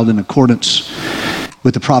child, in accordance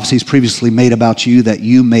with the prophecies previously made about you, that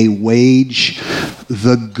you may wage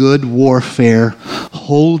the good warfare,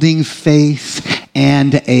 holding faith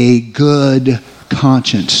and a good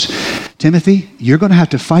conscience. Timothy, you're going to have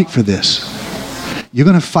to fight for this. You're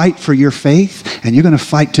going to fight for your faith, and you're going to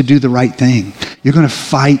fight to do the right thing. You're going to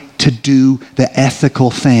fight to do the ethical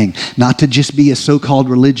thing, not to just be a so-called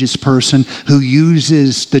religious person who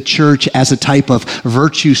uses the church as a type of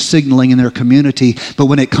virtue signaling in their community, but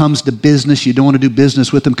when it comes to business, you don't want to do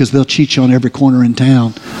business with them because they'll cheat you on every corner in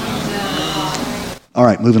town. All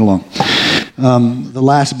right, moving along. The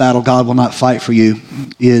last battle God will not fight for you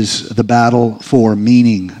is the battle for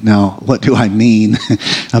meaning. Now, what do I mean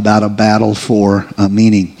about a battle for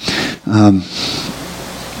meaning?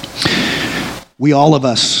 We, all of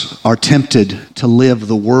us, are tempted to live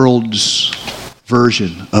the world's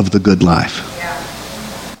version of the good life,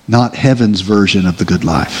 not heaven's version of the good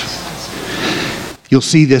life. You'll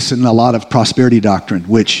see this in a lot of prosperity doctrine,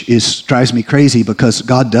 which drives me crazy because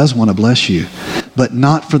God does want to bless you, but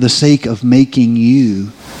not for the sake of making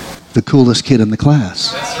you the coolest kid in the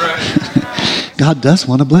class. That's right. God does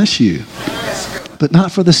want to bless you, but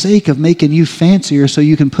not for the sake of making you fancier so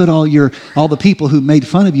you can put all the people who made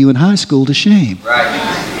fun of you in high school to shame. Right.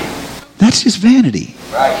 That's just vanity.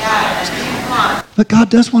 Right. But God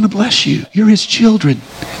does want to bless you. You're his children.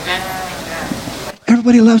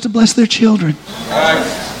 Everybody loves to bless their children.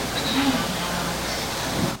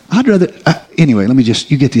 I'd rather, anyway,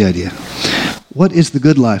 you get the idea. What is the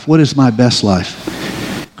good life? What is my best life?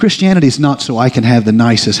 Christianity is not so I can have the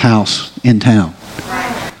nicest house in town.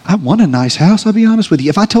 I want a nice house, I'll be honest with you.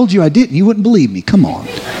 If I told you I didn't, you wouldn't believe me. Come on.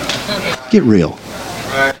 Get real.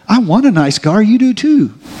 I want a nice car, you do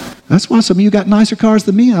too. That's why some of you got nicer cars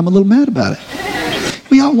than me. I'm a little mad about it.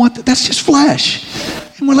 We all want that. That's just flesh.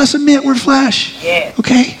 And let's admit we're flesh.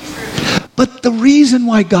 Okay? But the reason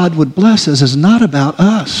why God would bless us is not about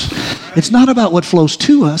us. It's not about what flows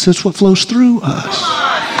to us. It's what flows through us.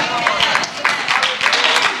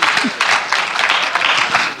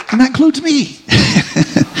 And that includes me.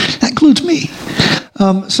 That includes me.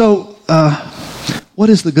 What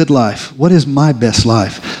is the good life? What is my best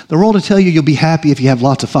life? The world will tell you you'll be happy if you have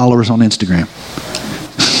lots of followers on Instagram.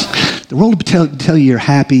 The world will tell you you're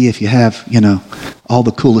happy if you have, all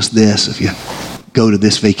the coolest this, if you go to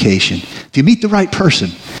this vacation. If you meet the right person,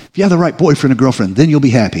 if you have the right boyfriend or girlfriend, then you'll be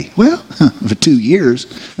happy. Well, for 2 years.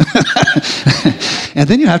 And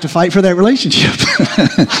then you have to fight for that relationship.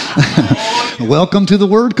 Welcome to the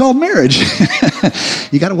word called marriage.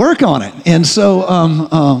 You got to work on it. And so,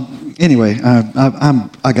 anyway,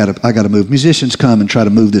 I gotta move. Musicians, come and try to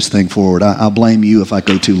move this thing forward. I'll blame you if I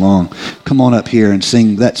go too long. Come on up here and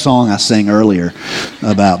sing that song I sang earlier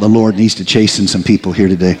about the Lord needs to chasten some people here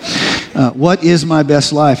today. What is my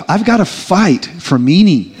best life? I've got to fight for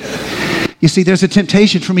meaning. You see, there's a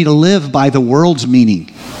temptation for me to live by the world's meaning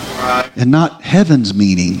and not heaven's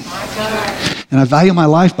meaning. And I value my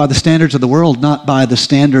life by the standards of the world, not by the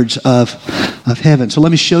standards of heaven. So let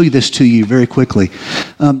me show you this to you very quickly.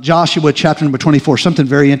 Joshua chapter number 24, something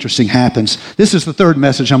very interesting happens. This is the third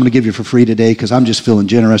message I'm going to give you for free today because I'm just feeling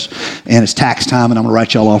generous and it's tax time and I'm going to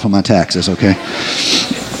write y'all off on my taxes, okay?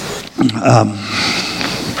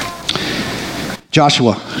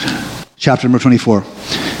 Joshua chapter number 24.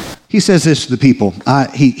 He says this to the people.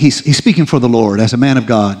 He's speaking for the Lord as a man of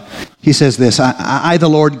God. He says this, I, the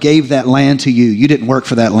Lord, gave that land to you. You didn't work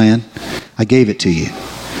for that land. I gave it to you.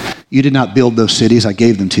 You did not build those cities. I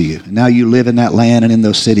gave them to you. And now you live in that land and in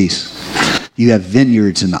those cities. You have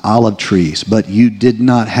vineyards and olive trees, but you did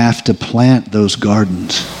not have to plant those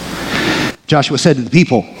gardens. Joshua said to the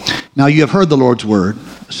people, now you have heard the Lord's word,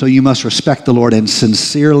 so you must respect the Lord and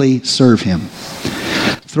sincerely serve him.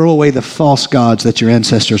 Throw away the false gods that your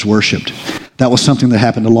ancestors worshipped. That was something that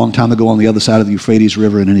happened a long time ago on the other side of the Euphrates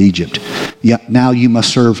River and in Egypt. Yet now you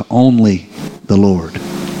must serve only the Lord.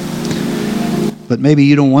 But maybe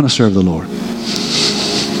you don't want to serve the Lord.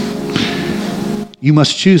 You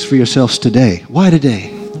must choose for yourselves today. Why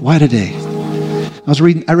today? Why today?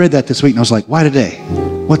 I read that this week and I was like, why today?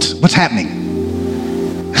 What's happening?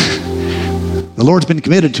 The Lord's been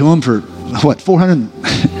committed to him for,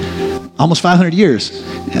 almost 500 years.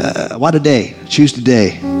 Why today? Choose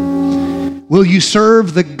today. Will you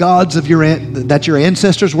serve the gods of that your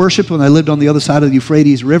ancestors worshipped when they lived on the other side of the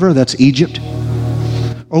Euphrates River? That's Egypt.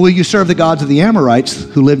 Or will you serve the gods of the Amorites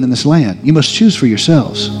who lived in this land? You must choose for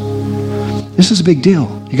yourselves. This is a big deal.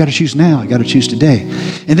 You got to choose now. You got to choose today.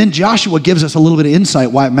 And then Joshua gives us a little bit of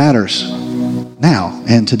insight why it matters now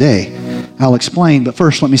and today. I'll explain, but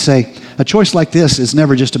first let me say, a choice like this is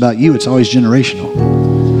never just about you. It's always generational.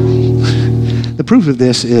 The proof of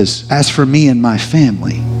this is, as for me and my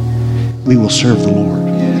family, we will serve the Lord.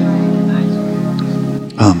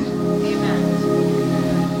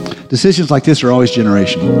 Decisions like this are always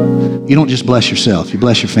generational. You don't just bless yourself, you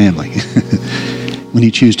bless your family when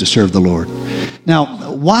you choose to serve the Lord.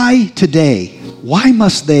 Now, why today? Why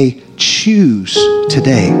must they choose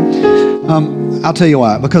today? I'll tell you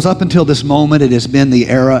why. Because up until this moment, it has been the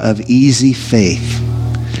era of easy faith.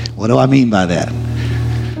 What do I mean by that?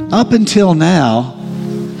 Up until now,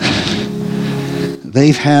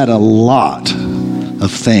 they've had a lot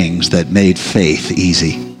of things that made faith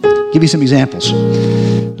easy. Give you some examples.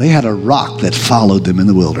 They had a rock that followed them in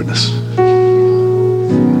the wilderness.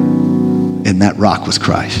 And that rock was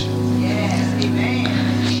Christ. Yes,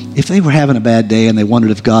 amen. If they were having a bad day and they wondered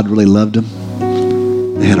if God really loved them,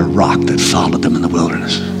 they had a rock that followed them in the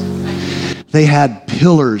wilderness. They had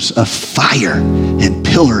pillars of fire and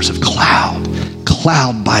pillars of cloud.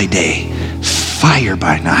 Cloud by day, fire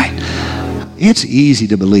by night. It's easy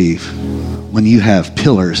to believe when you have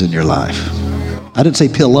pillars in your life. I didn't say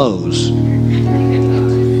pillows.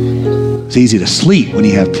 It's easy to sleep when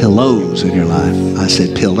you have pillows in your life. I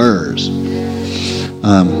said pillars.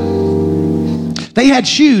 They had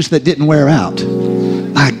shoes that didn't wear out.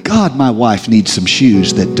 My God, my wife needs some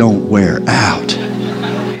shoes that don't wear out.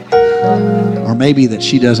 Or maybe that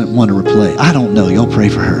she doesn't want to replace. I don't know. Y'all pray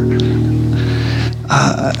for her.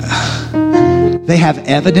 They have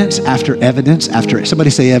evidence after evidence after. Somebody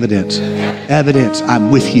say evidence. Evidence.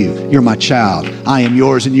 I'm with you. You're my child. I am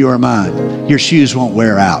yours and you are mine. Your shoes won't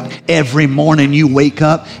wear out. Every morning you wake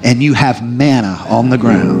up and you have manna on the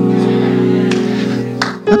ground.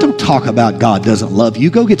 Now don't talk about God doesn't love you.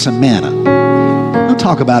 Go get some manna. Don't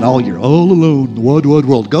talk about all your all alone in the wide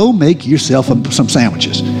world. Go make yourself some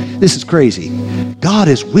sandwiches. This is crazy. God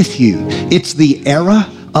is with you. It's the era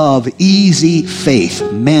of easy faith,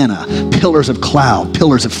 manna, pillars of cloud,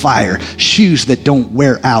 pillars of fire, shoes that don't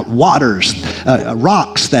wear out, waters,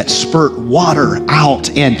 rocks that spurt water out,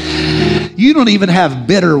 and you don't even have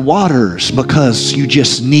bitter waters because you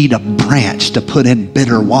just need a branch to put in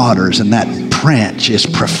bitter waters, and that trench is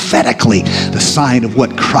prophetically the sign of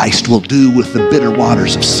what Christ will do with the bitter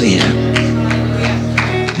waters of sin.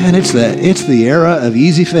 And it's the era of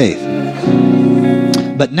easy faith.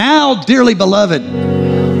 But now, dearly beloved,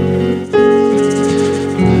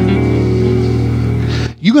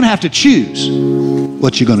 you're going to have to choose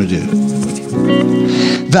what you're going to do.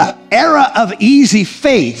 The era of easy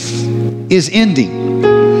faith is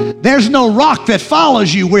ending. There's no rock that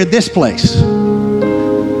follows you where this place.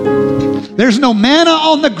 There's no manna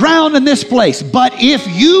on the ground in this place. But if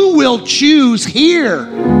you will choose here,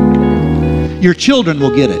 your children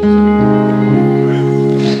will get it.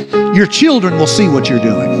 Your children will see what you're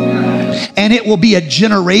doing. And it will be a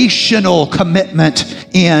generational commitment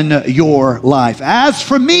in your life. As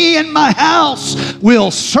for me and my house,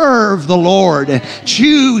 we'll serve the Lord.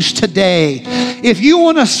 Choose today. If you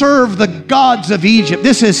want to serve the gods of Egypt,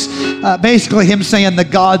 this is basically him saying the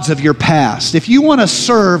gods of your past. If you want to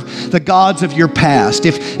serve the gods of your past,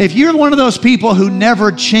 if you're one of those people who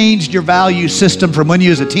never changed your value system from when you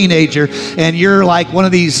was a teenager, and you're like one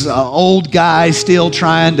of these old guys still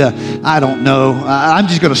trying to, I don't know, I'm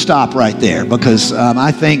just going to stop right there because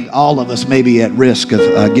I think all of us may be at risk of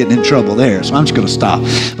getting in trouble there. So I'm just going to stop.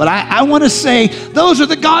 But I want to say those are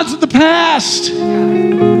the gods of the past.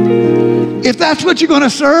 If that's what you're going to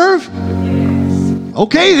serve,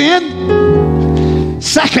 okay then.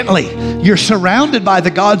 Secondly, you're surrounded by the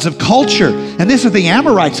gods of culture. And this is the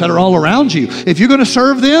Amorites that are all around you. If you're going to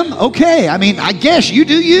serve them, okay. I mean, I guess you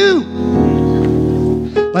do you.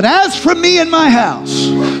 But as for me and my house,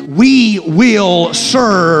 we will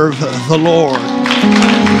serve the Lord.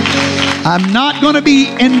 I'm not going to be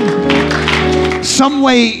in some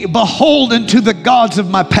way beholden to the gods of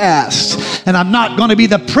my past. And I'm not going to be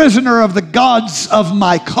the prisoner of the gods of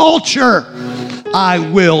my culture. I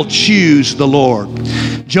will choose the Lord.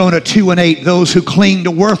 Jonah 2:8, those who cling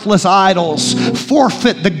to worthless idols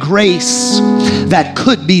forfeit the grace that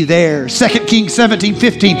could be theirs. 2 Kings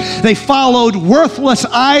 17:15, they followed worthless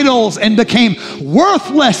idols and became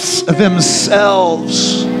worthless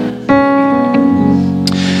themselves.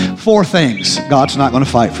 4 things God's not going to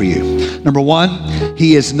fight for you. Number 1,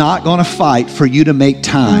 he is not going to fight for you to make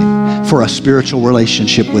time for a spiritual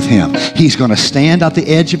relationship with him. He's going to stand at the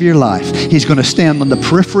edge of your life. He's going to stand on the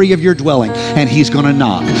periphery of your dwelling, and he's going to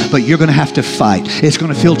knock. But you're going to have to fight. It's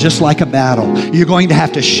going to feel just like a battle. You're going to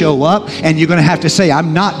have to show up, and you're going to have to say,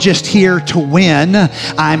 I'm not just here to win.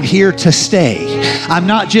 I'm here to stay. I'm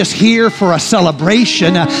not just here for a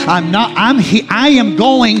celebration. I am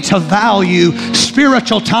going to value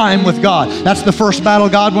spiritual time with God. That's the first battle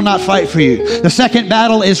God will not fight for you. The second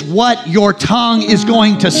battle is what your tongue is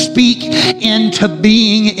going to speak into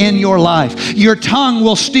being in your life. Your tongue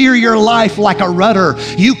will steer your life like a rudder.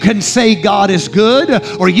 You can say God is good,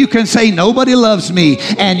 or you can say nobody loves me,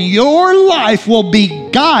 and your life will be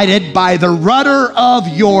guided by the rudder of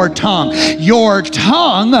your tongue. Your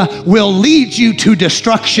tongue will lead you to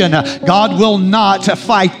destruction. God will not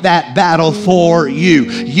fight that battle for you.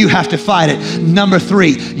 You have to fight it. Number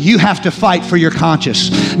 3, you have to fight for your conscience,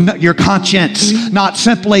 not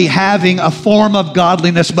simply having a form of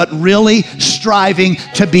godliness, but really striving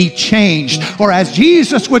to be changed. Or as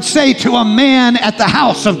Jesus would say to a man at the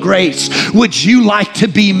house of grace, would you like to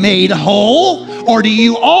be made whole? Or do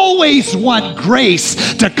you always want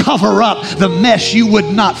grace to cover up the mess you would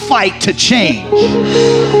not fight to change?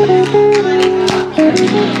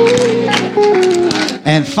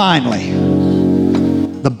 And finally,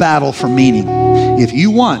 the battle for meaning. If you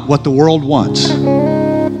want what the world wants,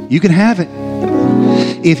 you can have it.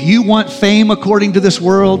 If you want fame according to this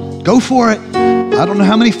world, go for it. I don't know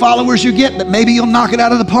how many followers you get, but maybe you'll knock it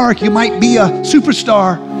out of the park. You might be a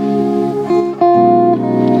superstar.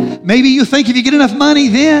 Maybe you think if you get enough money,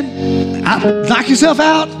 then knock yourself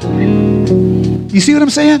out. You see what I'm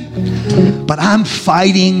saying? But I'm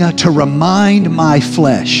fighting to remind my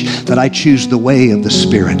flesh that I choose the way of the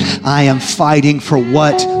Spirit. I am fighting for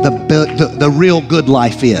what the real good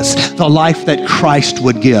life is. The life that Christ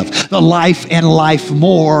would give. The life and life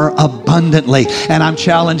more abundantly. And I'm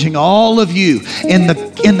challenging all of you in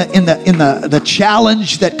the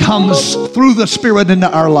challenge that comes through the Spirit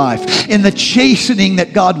into our life. In the chastening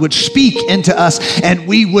that God would speak into us and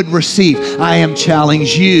we would receive. I'm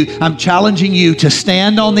challenging you to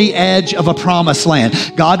stand on the edge of a promised land.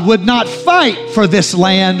 God would not fight for this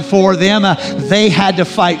land for them. They had to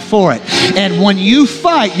fight for it. And when you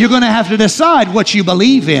fight, you're going to have to decide what you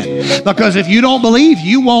believe in. Because if you don't believe,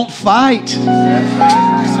 you won't fight.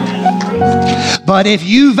 But if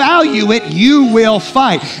you value it, you will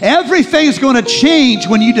fight. Everything's going to change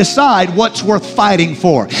when you decide what's worth fighting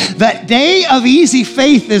for. That day of easy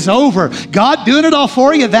faith is over. God doing it all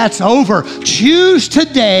for you, that's over. Choose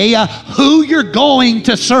today who you're going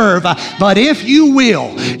to serve. But if you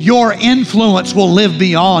will, your influence will live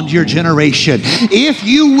beyond your generation. If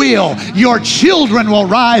you will, your children will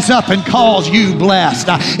rise up and call you blessed.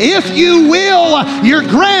 If you will, your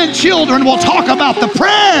grandchildren will talk about the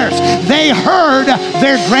prayers they heard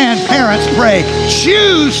their grandparents pray.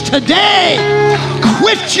 Choose today.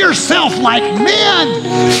 Quit yourself like men.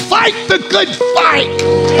 Fight the good fight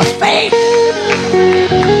of faith.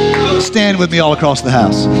 Stand with me all across the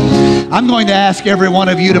house. I'm going to ask every one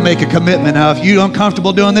of you to make a commitment. Now, if you're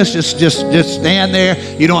uncomfortable doing this, just stand there.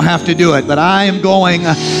 You don't have to do it. But I am going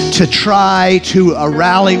to try to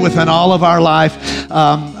rally within all of our life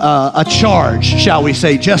a charge, shall we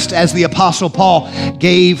say, just as the Apostle Paul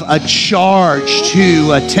gave a charge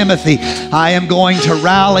to Timothy. I am going to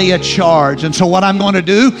rally a charge. And so what I'm going to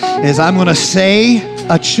do is I'm going to say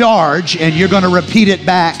a charge, and you're going to repeat it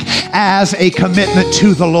back as a commitment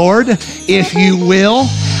to the Lord, if you will.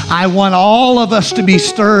 I want all of us to be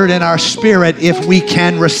stirred in our spirit if we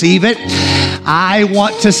can receive it. I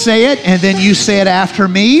want to say it, and then you say it after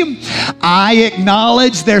me. I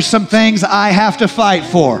acknowledge there's some things I have to fight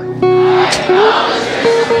for.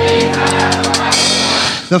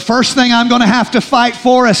 The first thing I'm going to have to fight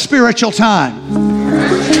for is spiritual time.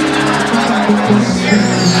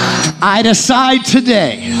 I decide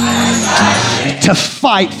today to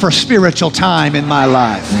fight for spiritual time in my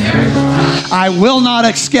life. I will not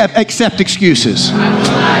accept excuses.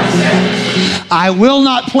 I will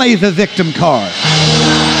not play the victim card.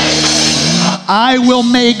 I will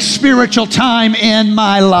make spiritual time in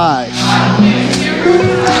my life.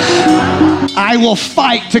 I will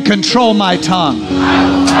fight to control my tongue.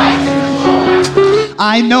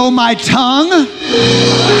 I know my tongue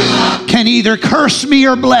can either curse me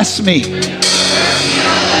or bless me.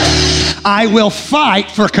 I will fight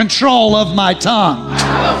for control of my tongue.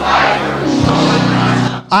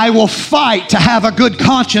 I will fight to have a good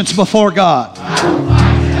conscience before God.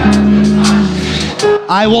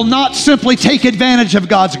 I will not simply take advantage of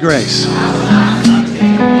God's grace.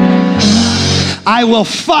 I will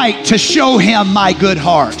fight to show Him my good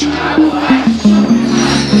heart.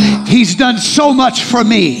 He's done so much for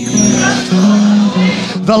me.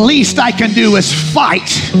 The least I can do is fight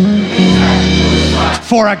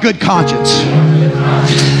for a good conscience.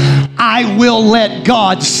 I will let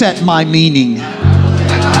God set my meaning.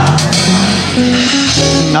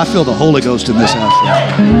 I feel the Holy Ghost in this house.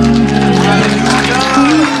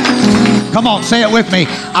 Come on, say it with me.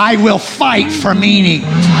 I will fight for meaning.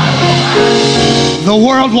 The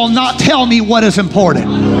world will not tell me what is important.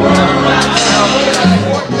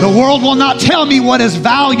 The world will not tell me what is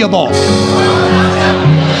valuable.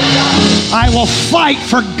 I will fight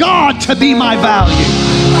for God to be my value.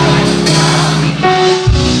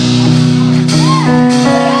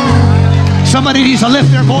 Somebody needs to lift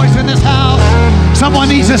their voice in this house. Someone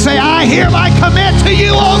needs to say, I hereby commit to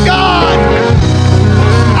you, oh God.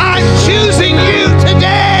 I'm choosing you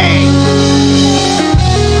today.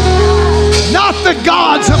 Not the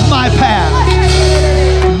gods of my past.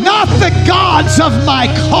 Not the gods of my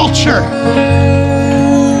culture.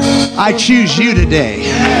 I choose you today.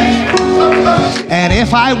 And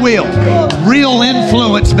if I will, real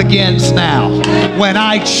influence begins now. When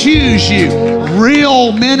I choose you,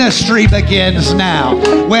 real ministry begins now.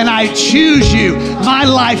 When I choose you, my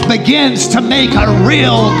life begins to make a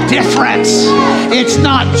real difference. It's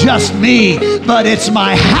not just me, but it's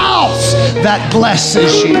my house that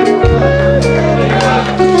blesses you.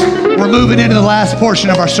 We're moving into the last portion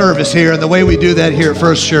of our service here, and the way we do that here at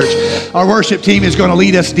First Church, our worship team is going to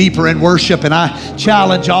lead us deeper in worship, and I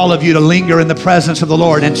challenge all of you to linger in the presence of the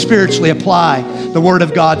Lord and spiritually apply the Word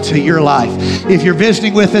of God to your life. If you're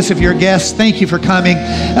visiting with us, if you're a guest, thank you for coming.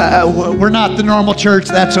 We're not the normal church.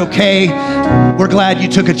 That's okay. We're glad you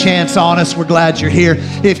took a chance on us. We're glad you're here.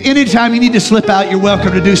 If anytime you need to slip out, you're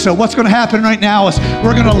welcome to do so. What's going to happen right now is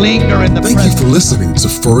we're going to linger in the presence. Thank you for listening to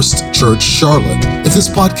First Church Charlotte. If this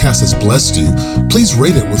podcast has blessed you, please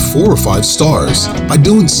rate it with 4 or 5 stars. By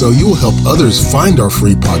doing so, you will help others find our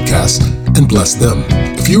free podcast and bless them.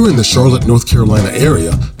 If you're in the Charlotte, North Carolina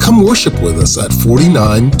area, come worship with us at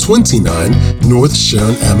 4929 North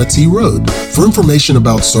Sharon Amity Road. For information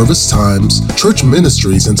about service times, church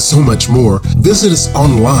ministries, and so much more, visit us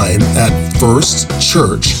online at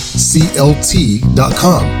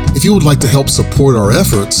firstchurchclt.com. If you would like to help support our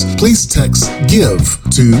efforts, please text GIVE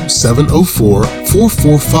to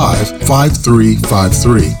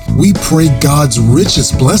 704-445-5353. We pray God's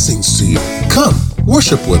richest blessings to you. Come,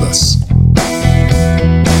 worship with us.